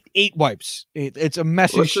 eight wipes. It's a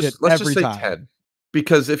messy shit every time. 10,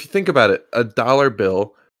 because if you think about it, a dollar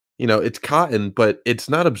bill, you know, it's cotton, but it's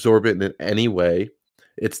not absorbent in any way.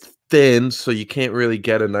 It's thin, so you can't really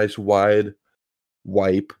get a nice wide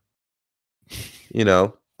wipe. You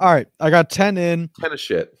know. All right, I got 10 in. 10 of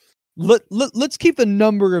shit. Let's keep the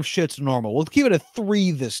number of shits normal. We'll keep it at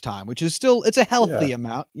 3 this time, which is still, it's a healthy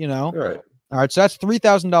amount, you know. All right, so that's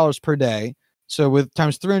 $3,000 per day. So with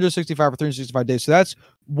times 365 for 365 days, so that's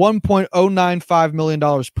 $1.095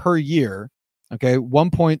 million per year. Okay,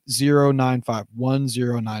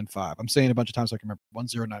 1095. I'm saying it a bunch of times so I can remember.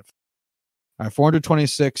 1095. All right,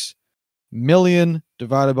 426 million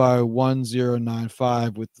divided by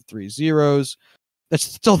 1095 with the 3 zeros. That's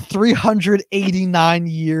still 389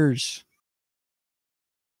 years.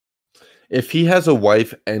 If he has a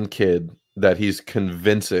wife and kid that he's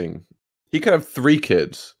convincing, he could have 3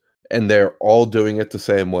 kids and they're all doing it the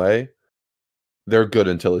same way. They're good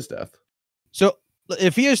until his death. So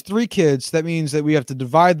if he has 3 kids, that means that we have to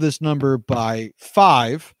divide this number by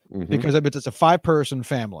 5 because that means it's a 5-person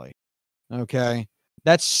family. Okay.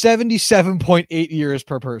 That's 77.8 years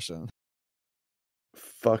per person.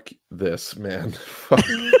 Fuck this, man. Fuck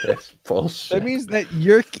this bullshit. That means that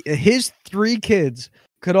his 3 kids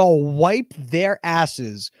could all wipe their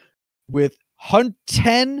asses with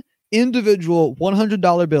 10 individual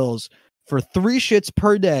 $100 bills for 3 shits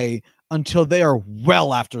per day until they are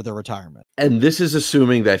well after their retirement. And this is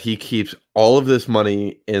assuming that he keeps all of this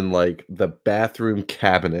money in like the bathroom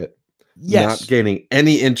cabinet. Yes. Not gaining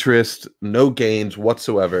any interest, no gains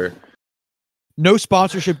whatsoever. No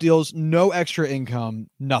sponsorship deals, no extra income,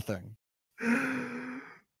 nothing.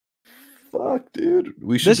 Fuck, dude.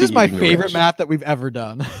 This is my favorite math that we've ever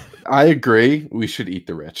done. I agree. We should eat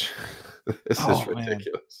the rich. This is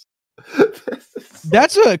ridiculous.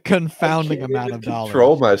 That's a confounding amount of dollars.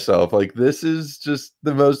 Control myself. Like, this is just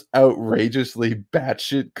the most outrageously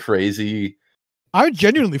batshit crazy. I'm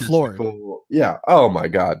genuinely floored. Yeah. Oh my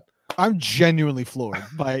God. I'm genuinely floored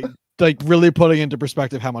by like really putting into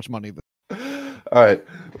perspective how much money. All right.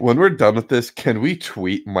 When we're done with this, can we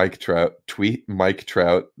tweet Mike Trout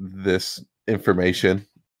this information?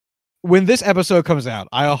 When this episode comes out,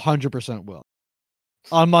 I 100% will.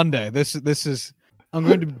 On Monday, this is I'm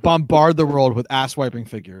going to bombard the world with ass wiping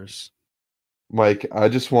figures. Mike, I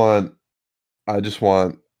just want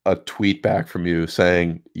a tweet back from you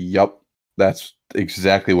saying, "Yup, that's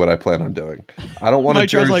exactly what I plan on doing." I don't want a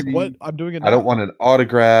jersey. Like, what? I'm doing it now. I don't want an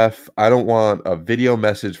autograph. I don't want a video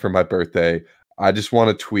message for my birthday. I just want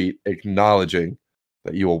a tweet acknowledging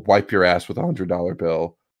that you will wipe your ass with $100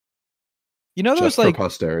 bill. You know those just like for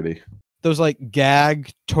posterity. those like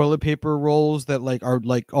gag toilet paper rolls that like are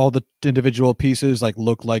like all the individual pieces like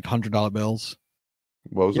look like $100 bills.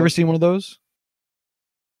 What was You ever that? seen one of those?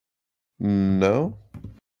 No.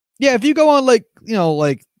 Yeah, if you go on like,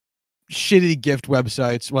 like shitty gift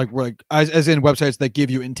websites, like as in websites that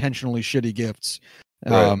give you intentionally shitty gifts.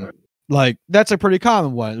 Right. Like that's a pretty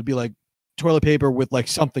common one. It'd be like toilet paper with like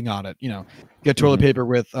something on it, get toilet Mhm. paper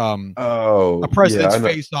with Oh, a president's I know.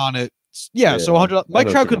 face on it. Yeah, so Yeah, $100 I Mike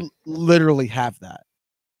know what Trout you could literally have that.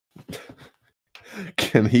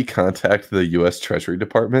 Can he contact the U.S. Treasury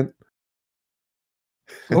Department?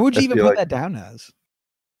 What would I you even feel put like that down as?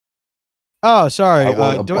 Oh, sorry. I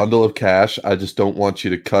want a bundle of cash. I just don't want you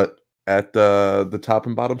to cut at the top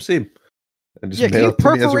and bottom seam, and just Yeah, can mail you it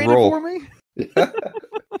to me as a perforate it roll. for me?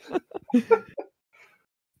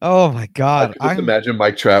 Oh my I God. can just imagine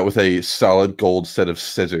Mike Trout with a solid gold set of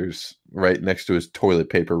scissors right next to his toilet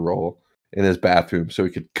paper roll in his bathroom, so he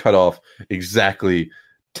could cut off exactly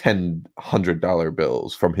 $100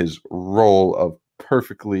 bills from his roll of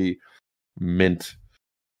perfectly mint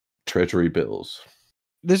treasury bills.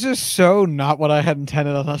 This is so not what I had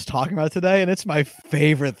intended on us talking about today, and it's my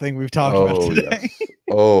favorite thing we've talked about today. Yes.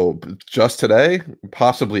 Oh, just today?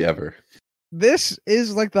 Possibly ever. This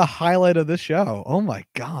is like the highlight of this show. Oh my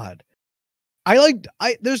God.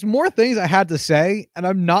 There's more things I had to say, and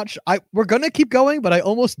I'm not we're gonna keep going, but I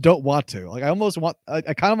almost don't want to. Like I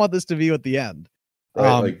kind of want this to be at the end.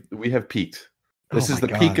 Right? Like we have peaked. This Oh is my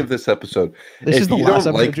the peak God. of this episode. This is If the you last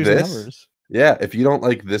don't episode like of Juice and this, Numbers. yeah, if you don't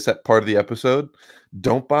like this part of the episode,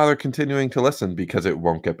 don't bother continuing to listen because it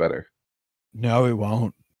won't get better. No, it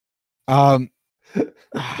won't.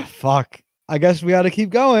 Fuck. I guess we got to keep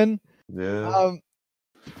going. Yeah.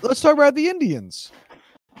 Let's talk about the Indians.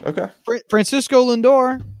 Okay. Francisco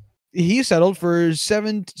Lindor, he settled for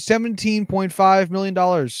 $17.5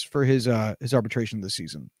 million for his arbitration this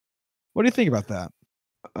season. What do you think about that?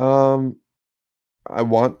 I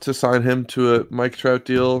want to sign him to a Mike Trout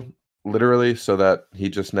deal, literally, so that he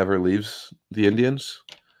just never leaves the Indians.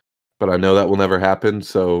 But I know that will never happen,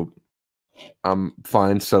 so I'm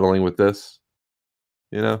fine settling with this.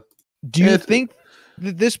 Do you think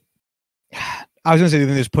that this? I was going to say, do you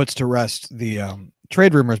think this puts to rest the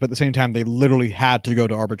trade rumors, but at the same time, they literally had to go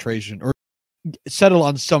to arbitration or settle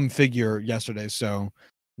on some figure yesterday. So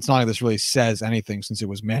it's not like this really says anything since it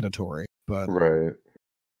was mandatory. But right.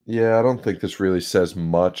 Yeah, I don't think this really says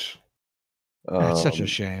much. That's such a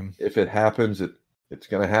shame. If it happens, it's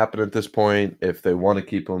going to happen at this point. If they want to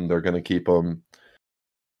keep him, they're going to keep him.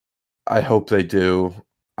 I hope they do.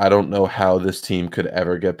 I don't know how this team could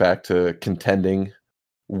ever get back to contending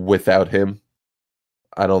without him.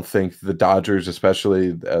 I don't think the Dodgers,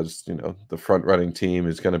 especially as the front-running team,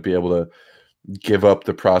 is going to be able to give up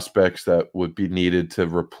the prospects that would be needed to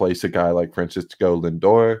replace a guy like Francisco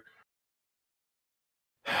Lindor.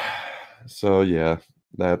 So yeah,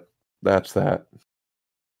 that's that.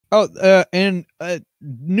 Oh, and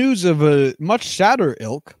news of a much sadder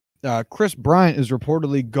ilk. Chris Bryant is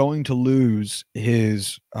reportedly going to lose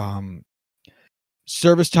his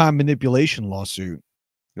service time manipulation lawsuit,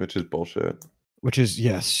 Which is bullshit. which is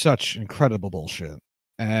such incredible bullshit.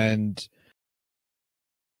 And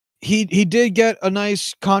he did get a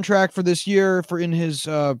nice contract for this year in his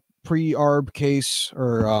pre-arb case,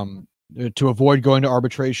 or to avoid going to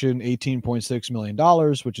arbitration, $18.6 million,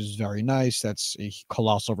 which is very nice. That's a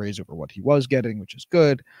colossal raise over what he was getting, which is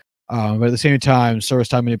good. But at the same time, service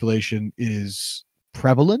time manipulation is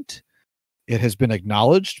prevalent. It has been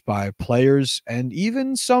acknowledged by players and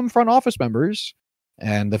even some front office members.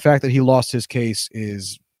 And the fact that he lost his case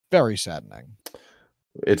is very saddening.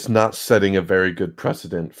 It's not setting a very good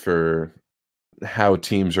precedent for how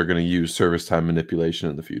teams are going to use service time manipulation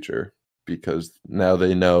in the future, because now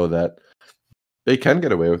they know that they can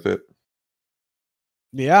get away with it.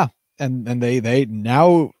 Yeah, and they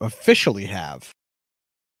now officially have.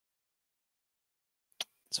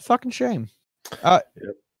 It's a fucking shame. Yep.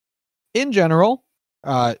 In general,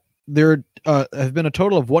 there have been a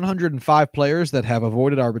total of 105 players that have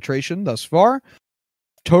avoided arbitration thus far,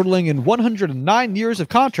 totaling in 109 years of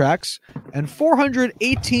contracts and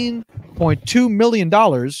 $418.2 million,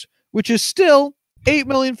 which is still $8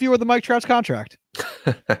 million fewer than Mike Trout's contract.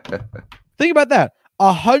 Think about that.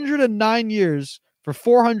 109 years for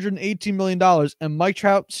 $418 million, and Mike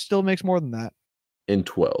Trout still makes more than that. In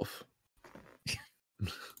 12.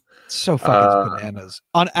 It's so fucking bananas.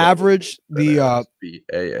 On average, the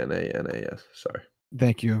BANANAS. Sorry.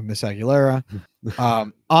 Thank you, Miss Aguilera.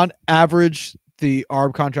 On average, the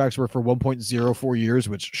ARB contracts were for 1.04 years,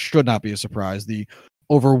 which should not be a surprise. The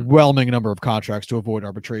overwhelming number of contracts to avoid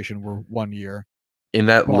arbitration were 1 year. In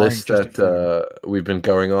that Barring list just a that we've been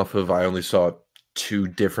going off of, I only saw 2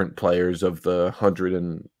 different players of the 100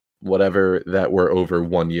 and whatever that were over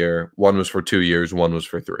 1 year. One was for 2 years, one was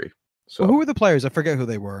for 3. So, Well, who were the players? I forget who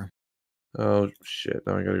they were. oh shit!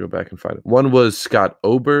 Now I gotta go back and find it. One was Scott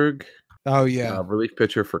Oberg, Oh yeah, relief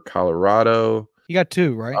pitcher for Colorado. you got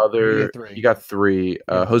 2, right? Or you got 3. He got 3.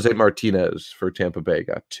 Yeah. Jose Martinez for Tampa Bay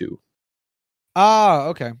got 2. Ah,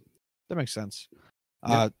 okay, that makes sense.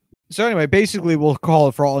 Yeah. So anyway, basically, we'll call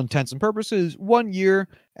it for all intents and purposes 1 year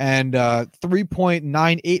and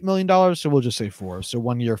 $3.98 million. So we'll just say 4. So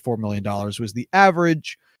 1 year, $4 million was the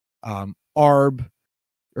average ARB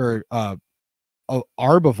or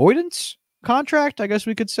ARB avoidance contract, I guess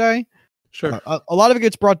we could say. Sure. A lot of it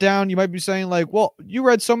gets brought down. You might be saying like, well, you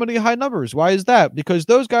read so many high numbers. Why is that? Because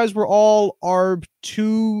those guys were all ARB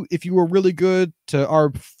 2 if you were really good to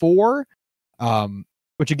ARB 4.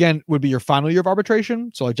 Which again would be your final year of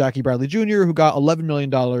arbitration. So like Jackie Bradley Jr., who got $11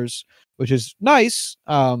 million, which is nice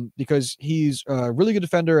because he's a really good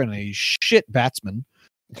defender and a shit batsman.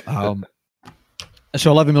 So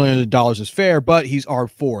 $11 million is fair, but he's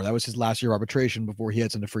ARB4. That was his last year of arbitration before he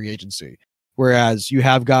heads into free agency. Whereas you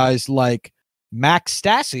have guys like Max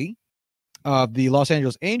Stassi of the Los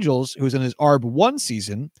Angeles Angels, who's in his ARB1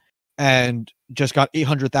 season and just got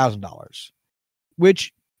 $800,000,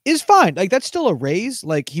 which is fine. Like that's still a raise.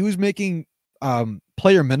 Like he was making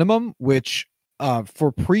player minimum, which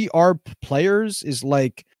for pre-ARB players is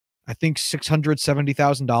like I think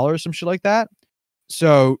 $670,000, some shit like that.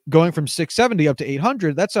 So going from 670 up to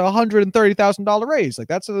 800, that's a $130,000 raise. Like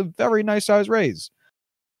that's a very nice size raise.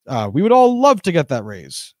 We would all love to get that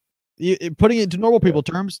raise. Putting it into normal people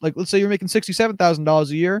terms, like let's say you're making $67,000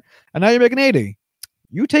 a year and now you're making 80.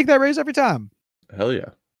 You take that raise every time. Hell yeah.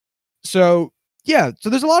 So yeah, so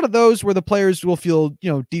there's a lot of those where the players will feel,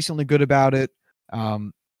 decently good about it.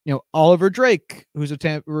 Oliver Drake, who's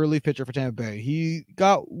a relief pitcher for Tampa Bay, he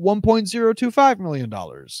got $1.025 million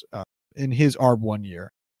in his ARB 1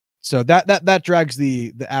 year. So that drags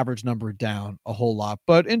the average number down a whole lot.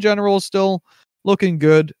 But in general, still looking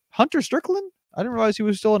good. Hunter Strickland? I didn't realize he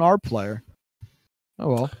was still an ARB player. Oh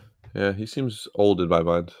well. Yeah, he seems old in my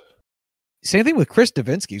mind. Same thing with Chris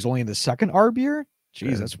Davinsky. He's only in the second ARB year.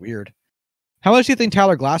 Jeez, that's weird. How much do you think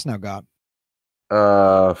Tyler Glasnow got?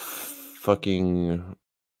 Fucking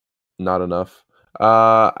not enough.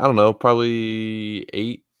 I don't know, probably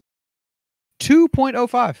 8.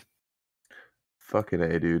 2.05. Fucking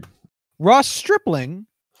A, dude. Ross Stripling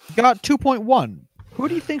got 2.1. Who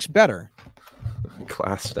do you think's better?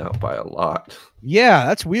 Glasnow by a lot. Yeah,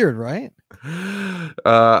 that's weird, right?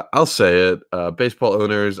 I'll say it. Baseball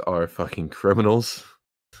owners are fucking criminals.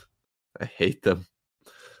 I hate them.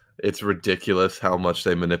 It's ridiculous how much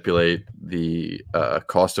they manipulate the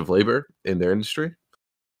cost of labor in their industry.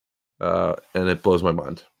 And it blows my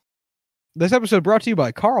mind. This episode brought to you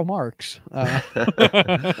by Karl Marx.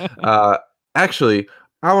 Actually,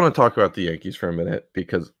 I want to talk about the Yankees for a minute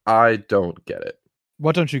because I don't get it.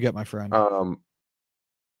 What don't you get, my friend?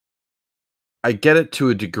 I get it to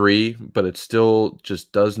a degree, but it still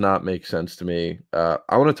just does not make sense to me. I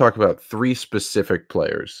want to talk about 3 specific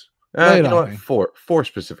players. You know what? 4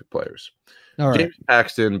 specific players. All right. James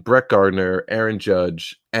Paxton, Brett Gardner, Aaron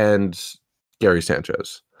Judge, and Gary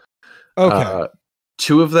Sanchez. Okay.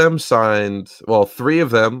 2 of them signed. Well, 3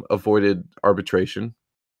 of them avoided arbitration.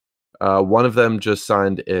 One of them just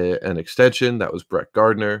signed an extension. That was Brett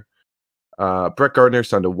Gardner. Brett Gardner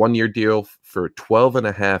signed a 1-year deal for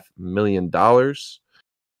 $12.5 million.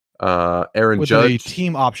 Aaron With Judge, a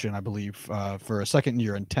team option, I believe, for a second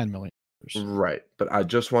year and $10 million. Right, but I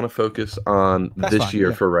just want to focus on this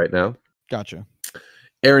year for right now. Gotcha.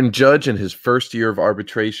 Aaron Judge, in his first year of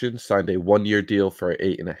arbitration, signed a 1-year deal for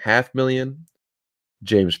 $8.5 million.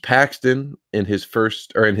 James Paxton, in his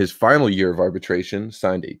final year of arbitration,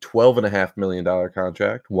 signed a $12.5 million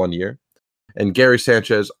contract, 1 year. And Gary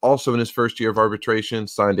Sanchez, also in his first year of arbitration,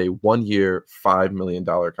 signed a 1-year, $5 million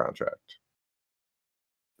contract.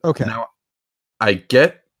 Okay. Now, I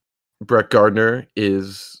get Brett Gardner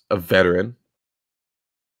is a veteran,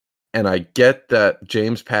 and I get that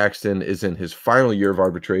James Paxton is in his final year of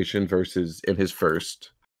arbitration versus in his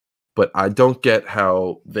first, but I don't get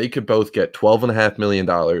how they could both get $12.5 million,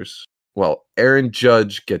 while Aaron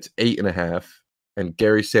Judge gets $8.5 and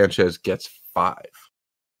Gary Sanchez gets $5.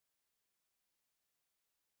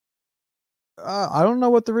 I don't know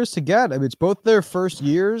what there is to get. I mean, it's both their first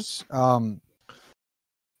years.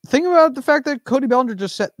 Think about the fact that Cody Bellinger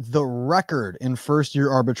just set the record in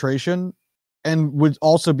first-year arbitration and would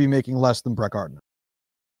also be making less than Brett Gardner.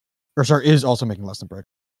 Or sorry, is also making less than Brett.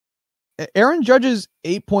 Aaron Judge's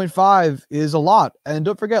 8.5 is a lot. And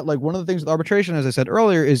don't forget, like, one of the things with arbitration, as I said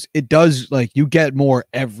earlier, is it does, like, you get more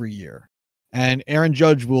every year. And Aaron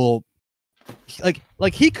Judge will,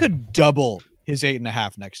 like he could double his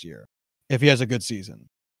 8.5 next year if he has a good season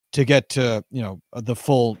to get to, the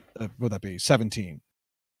full, would that be 17?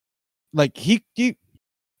 Like, he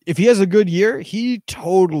if he has a good year, he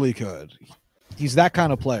totally could. He's that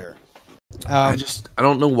kind of player. I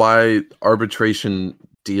don't know why arbitration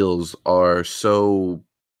deals are so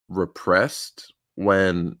repressed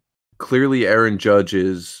when clearly Aaron Judge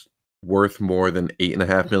is worth more than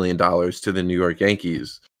 $8.5 million to the New York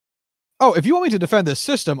Yankees. Oh, if you want me to defend this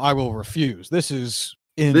system, I will refuse. This is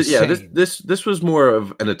insane. This was more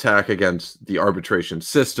of an attack against the arbitration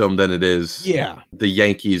system than it is the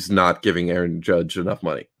Yankees not giving Aaron Judge enough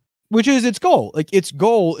money. Which is its goal. Like, its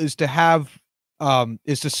goal is to have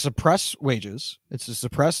is to suppress wages. It's to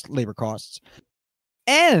suppress labor costs.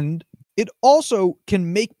 And it also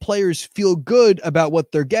can make players feel good about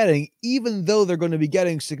what they're getting, even though they're going to be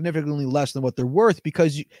getting significantly less than what they're worth,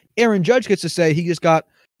 because Aaron Judge gets to say he just got,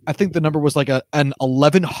 I think the number was like an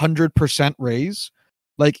 1,100% raise.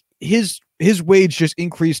 Like, his wage just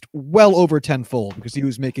increased well over tenfold because he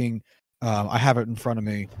was making, I have it in front of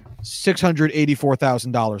me,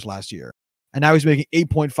 $684,000 last year. And now he's making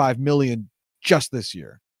 $8.5 million just this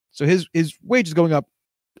year. So his wage is going up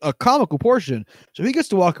a comical portion. So he gets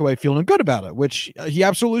to walk away feeling good about it, which he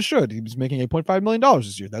absolutely should. He was making $8.5 million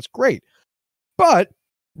this year. That's great. But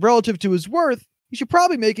relative to his worth, he should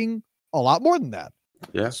probably be making a lot more than that.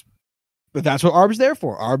 Yes. But that's what ARB is there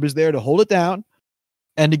for. ARB is there to hold it down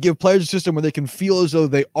and to give players a system where they can feel as though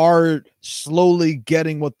they are slowly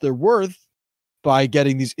getting what they're worth by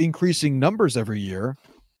getting these increasing numbers every year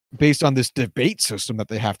based on this debate system that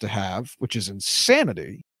they have to have, which is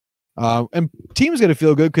insanity. And teams going to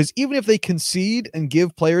feel good because even if they concede and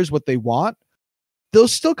give players what they want, they'll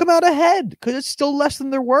still come out ahead because it's still less than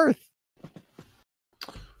they're worth.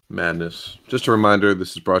 Madness. Just a reminder,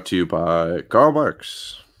 this is brought to you by Karl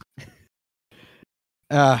Marx.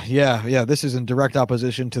 Yeah. This is in direct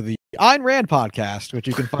opposition to the Ayn Rand podcast, which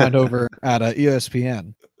you can find over at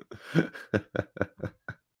ESPN.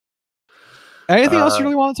 Anything else you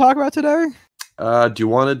really want to talk about today? Do you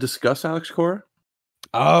want to discuss Alex Cora?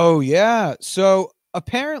 Oh, yeah. So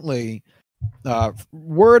apparently,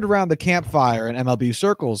 word around the campfire in MLB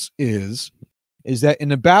circles is that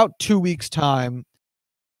in about 2 weeks' time,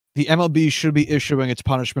 the MLB should be issuing its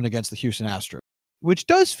punishment against the Houston Astros, which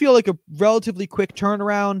does feel like a relatively quick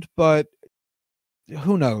turnaround, but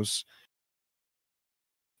who knows?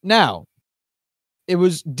 Now, it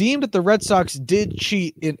was deemed that the Red Sox did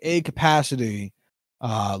cheat in a capacity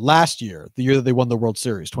last year, the year that they won the World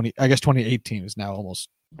Series. 2018 is now almost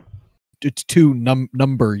two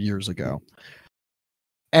number years ago.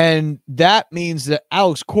 And that means that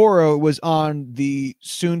Alex Cora was on the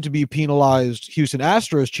soon-to-be penalized Houston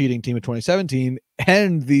Astros cheating team of 2017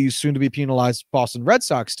 and the soon-to-be penalized Boston Red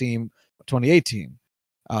Sox team of 2018.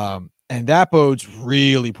 And that bodes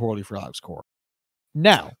really poorly for Alex Cora.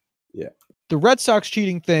 Now, the Red Sox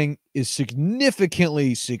cheating thing is significantly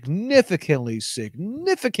less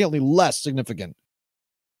significant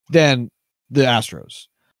than the Astros.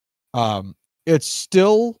 It's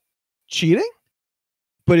still cheating,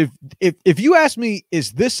 but if you ask me,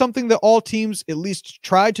 is this something that all teams at least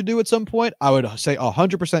tried to do at some point? I would say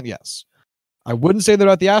 100% yes. I wouldn't say that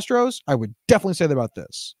about the Astros. I would definitely say that about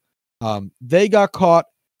this. They got caught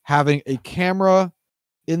having a camera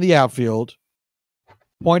in the outfield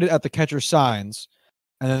pointed at the catcher's signs,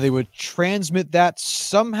 and then they would transmit that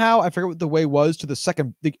somehow. I forget what the way was to the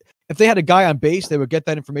second. If they had a guy on base, they would get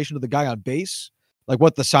that information to the guy on base, like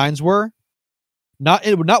what the signs were. Not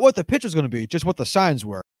what the pitch was going to be, just what the signs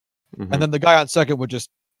were. Mm-hmm. And then the guy on second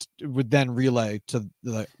would then relay to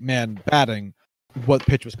the man batting what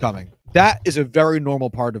pitch was coming. That is a very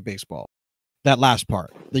normal part of baseball. That last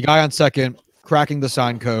part, the guy on second cracking the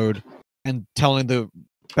sign code and telling the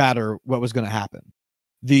batter what was going to happen.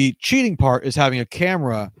 The cheating part is having a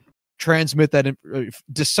camera transmit that,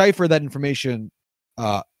 decipher that information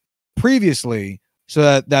previously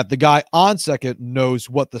so that the guy on second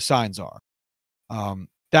knows what the signs are.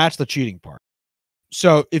 That's the cheating part.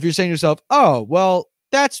 So if you're saying to yourself, oh, well,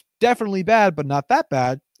 that's definitely bad, but not that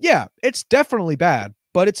bad. Yeah, it's definitely bad,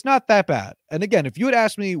 but it's not that bad. And again, if you had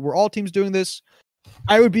asked me, were all teams doing this?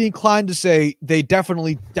 I would be inclined to say they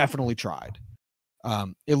definitely tried.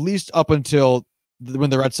 At least up until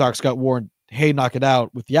when the Red Sox got warned, hey, knock it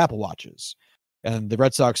out with the Apple Watches. And the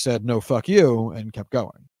Red Sox said, no, fuck you, and kept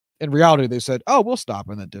going. In reality, they said, oh, we'll stop,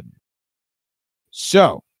 and then didn't.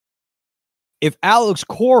 So, if Alex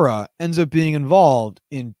Cora ends up being involved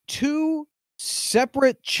in 2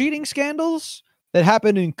 separate cheating scandals that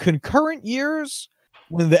happened in concurrent years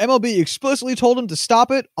when the MLB explicitly told him to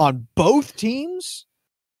stop it on both teams,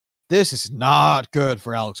 this is not good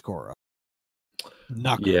for Alex Cora.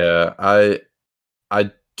 Not good. Yeah,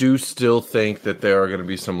 I do still think that there are going to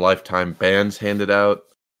be some lifetime bans handed out.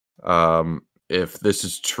 If this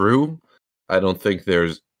is true, I don't think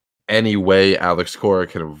there's any way Alex Cora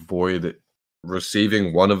can avoid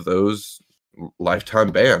receiving one of those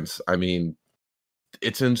lifetime bans. I mean,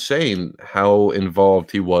 it's insane how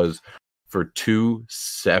involved he was for 2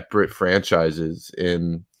 separate franchises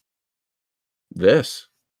in this.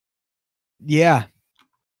 Yeah.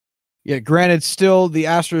 Yeah, granted, still the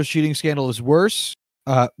Astros cheating scandal is worse,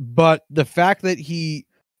 but the fact that he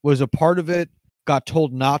was a part of it, got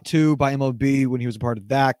told not to by MLB when he was a part of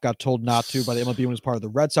that, got told not to by the MLB when he was part of the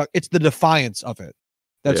Red Sox. It's the defiance of it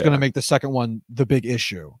that's going to make the second one the big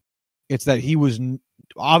issue. It's that he was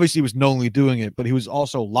obviously was knowingly doing it, but he was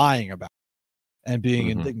also lying about it and being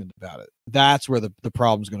indignant about it. That's where the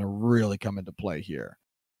problem is going to really come into play here.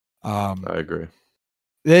 I agree.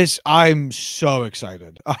 I'm so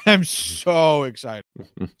excited. I'm so excited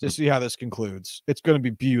to see how this concludes. It's going to be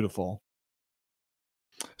beautiful.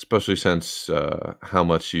 Especially since how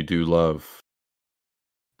much you do love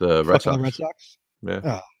the Red Sox. The Red Sox? Yeah.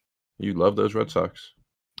 Oh. You love those Red Sox.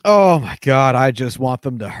 Oh my God. I just want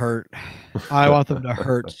them to hurt. I want them to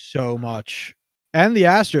hurt so much. And the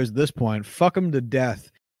Astros at this point, fuck them to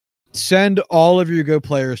death. Send all of your good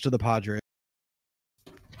players to the Padres.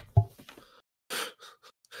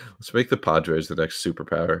 Let's make the Padres the next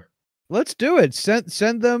superpower. Let's do it.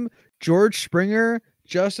 Send them George Springer,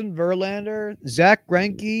 Justin Verlander, Zach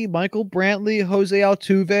Greinke, Michael Brantley, Jose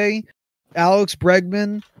Altuve, Alex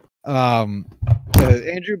Bregman, Andrew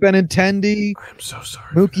Benintendi. I'm so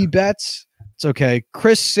sorry. Mookie Betts. It's okay.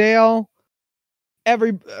 Chris Sale.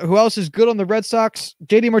 Who else is good on the Red Sox?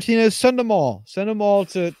 JD Martinez. Send them all. Send them all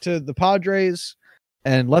to the Padres,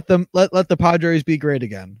 and let the Padres be great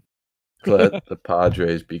again. Let the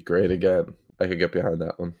Padres be great again. I could get behind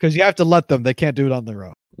that one. Because you have to let them. They can't do it on their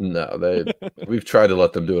own. No, we've tried to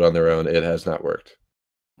let them do it on their own. It has not worked.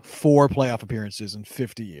 4 playoff appearances in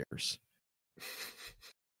 50 years.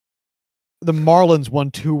 The Marlins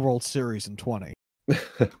won 2 World Series in 20.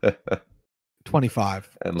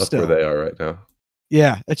 25. And look where they are right now.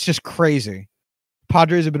 Yeah, it's just crazy.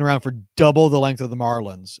 Padres have been around for double the length of the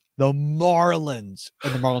Marlins. The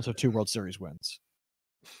Marlins have 2 World Series wins.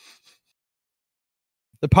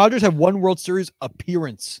 The Padres have 1 World Series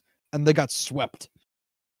appearance, and they got swept.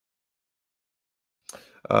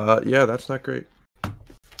 Yeah, that's not great.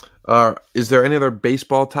 Is there any other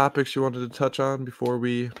baseball topics you wanted to touch on before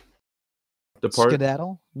we depart?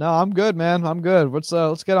 Skedaddle? No, I'm good, man. I'm good. Let's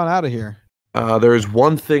get on out of here. There is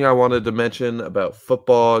one thing I wanted to mention about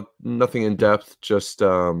football. Nothing in depth, just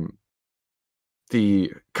the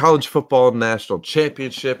College Football National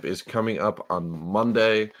Championship is coming up on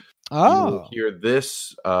Monday. Oh. You will hear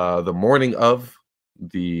this the morning of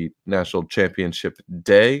the National Championship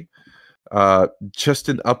Day. Just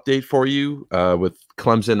an update for you with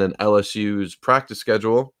Clemson and LSU's practice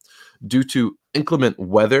schedule. Due to inclement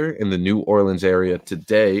weather in the New Orleans area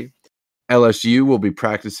today, LSU will be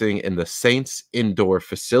practicing in the Saints indoor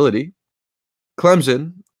facility.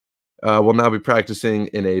 Clemson will now be practicing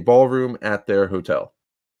in a ballroom at their hotel.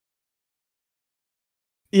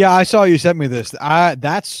 Yeah, I saw you sent me this.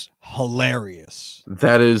 That's hilarious.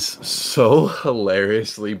 That is so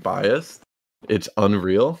hilariously biased. It's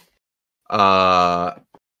unreal. As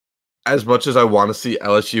much as I want to see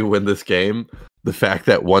LSU win this game, the fact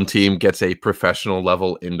that one team gets a professional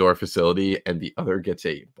level indoor facility and the other gets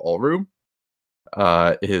a ballroom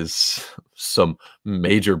is some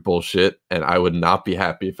major bullshit. And I would not be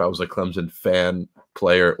happy if I was a Clemson fan,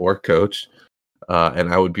 player, or coach.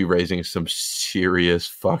 And I would be raising some serious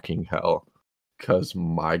fucking hell. Because,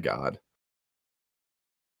 my God.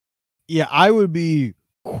 Yeah, I would be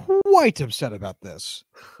quite upset about this.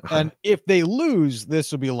 And if they lose,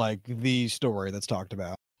 this will be like the story that's talked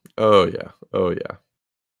about. Oh, yeah. Oh, yeah.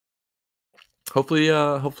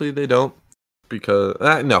 Hopefully they don't. Because,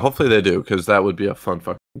 no, hopefully they do. Because that would be a fun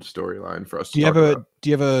fucking storyline for us to talk about. Do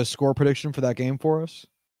you have a score prediction for that game for us?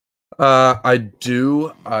 I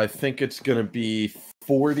do. I think it's going to be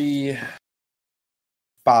 45-35.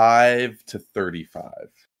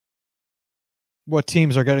 What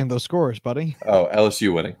teams are getting those scores, buddy? Oh,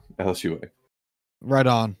 LSU winning. Right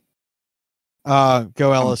on. Go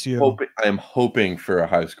LSU. I am hoping for a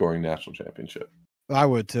high-scoring national championship. I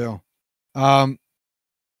would too. All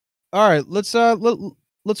right, let's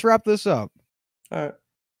wrap this up. All right.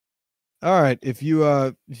 All right. If you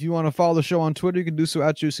want to follow the show on Twitter, you can do so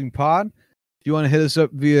at JuicingPod. If you want to hit us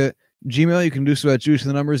up via Gmail, you can do so at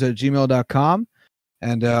juicingthenumbers@gmail.com.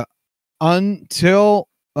 And until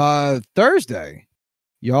Thursday,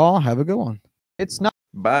 y'all have a good one. It's not.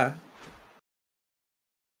 Bye.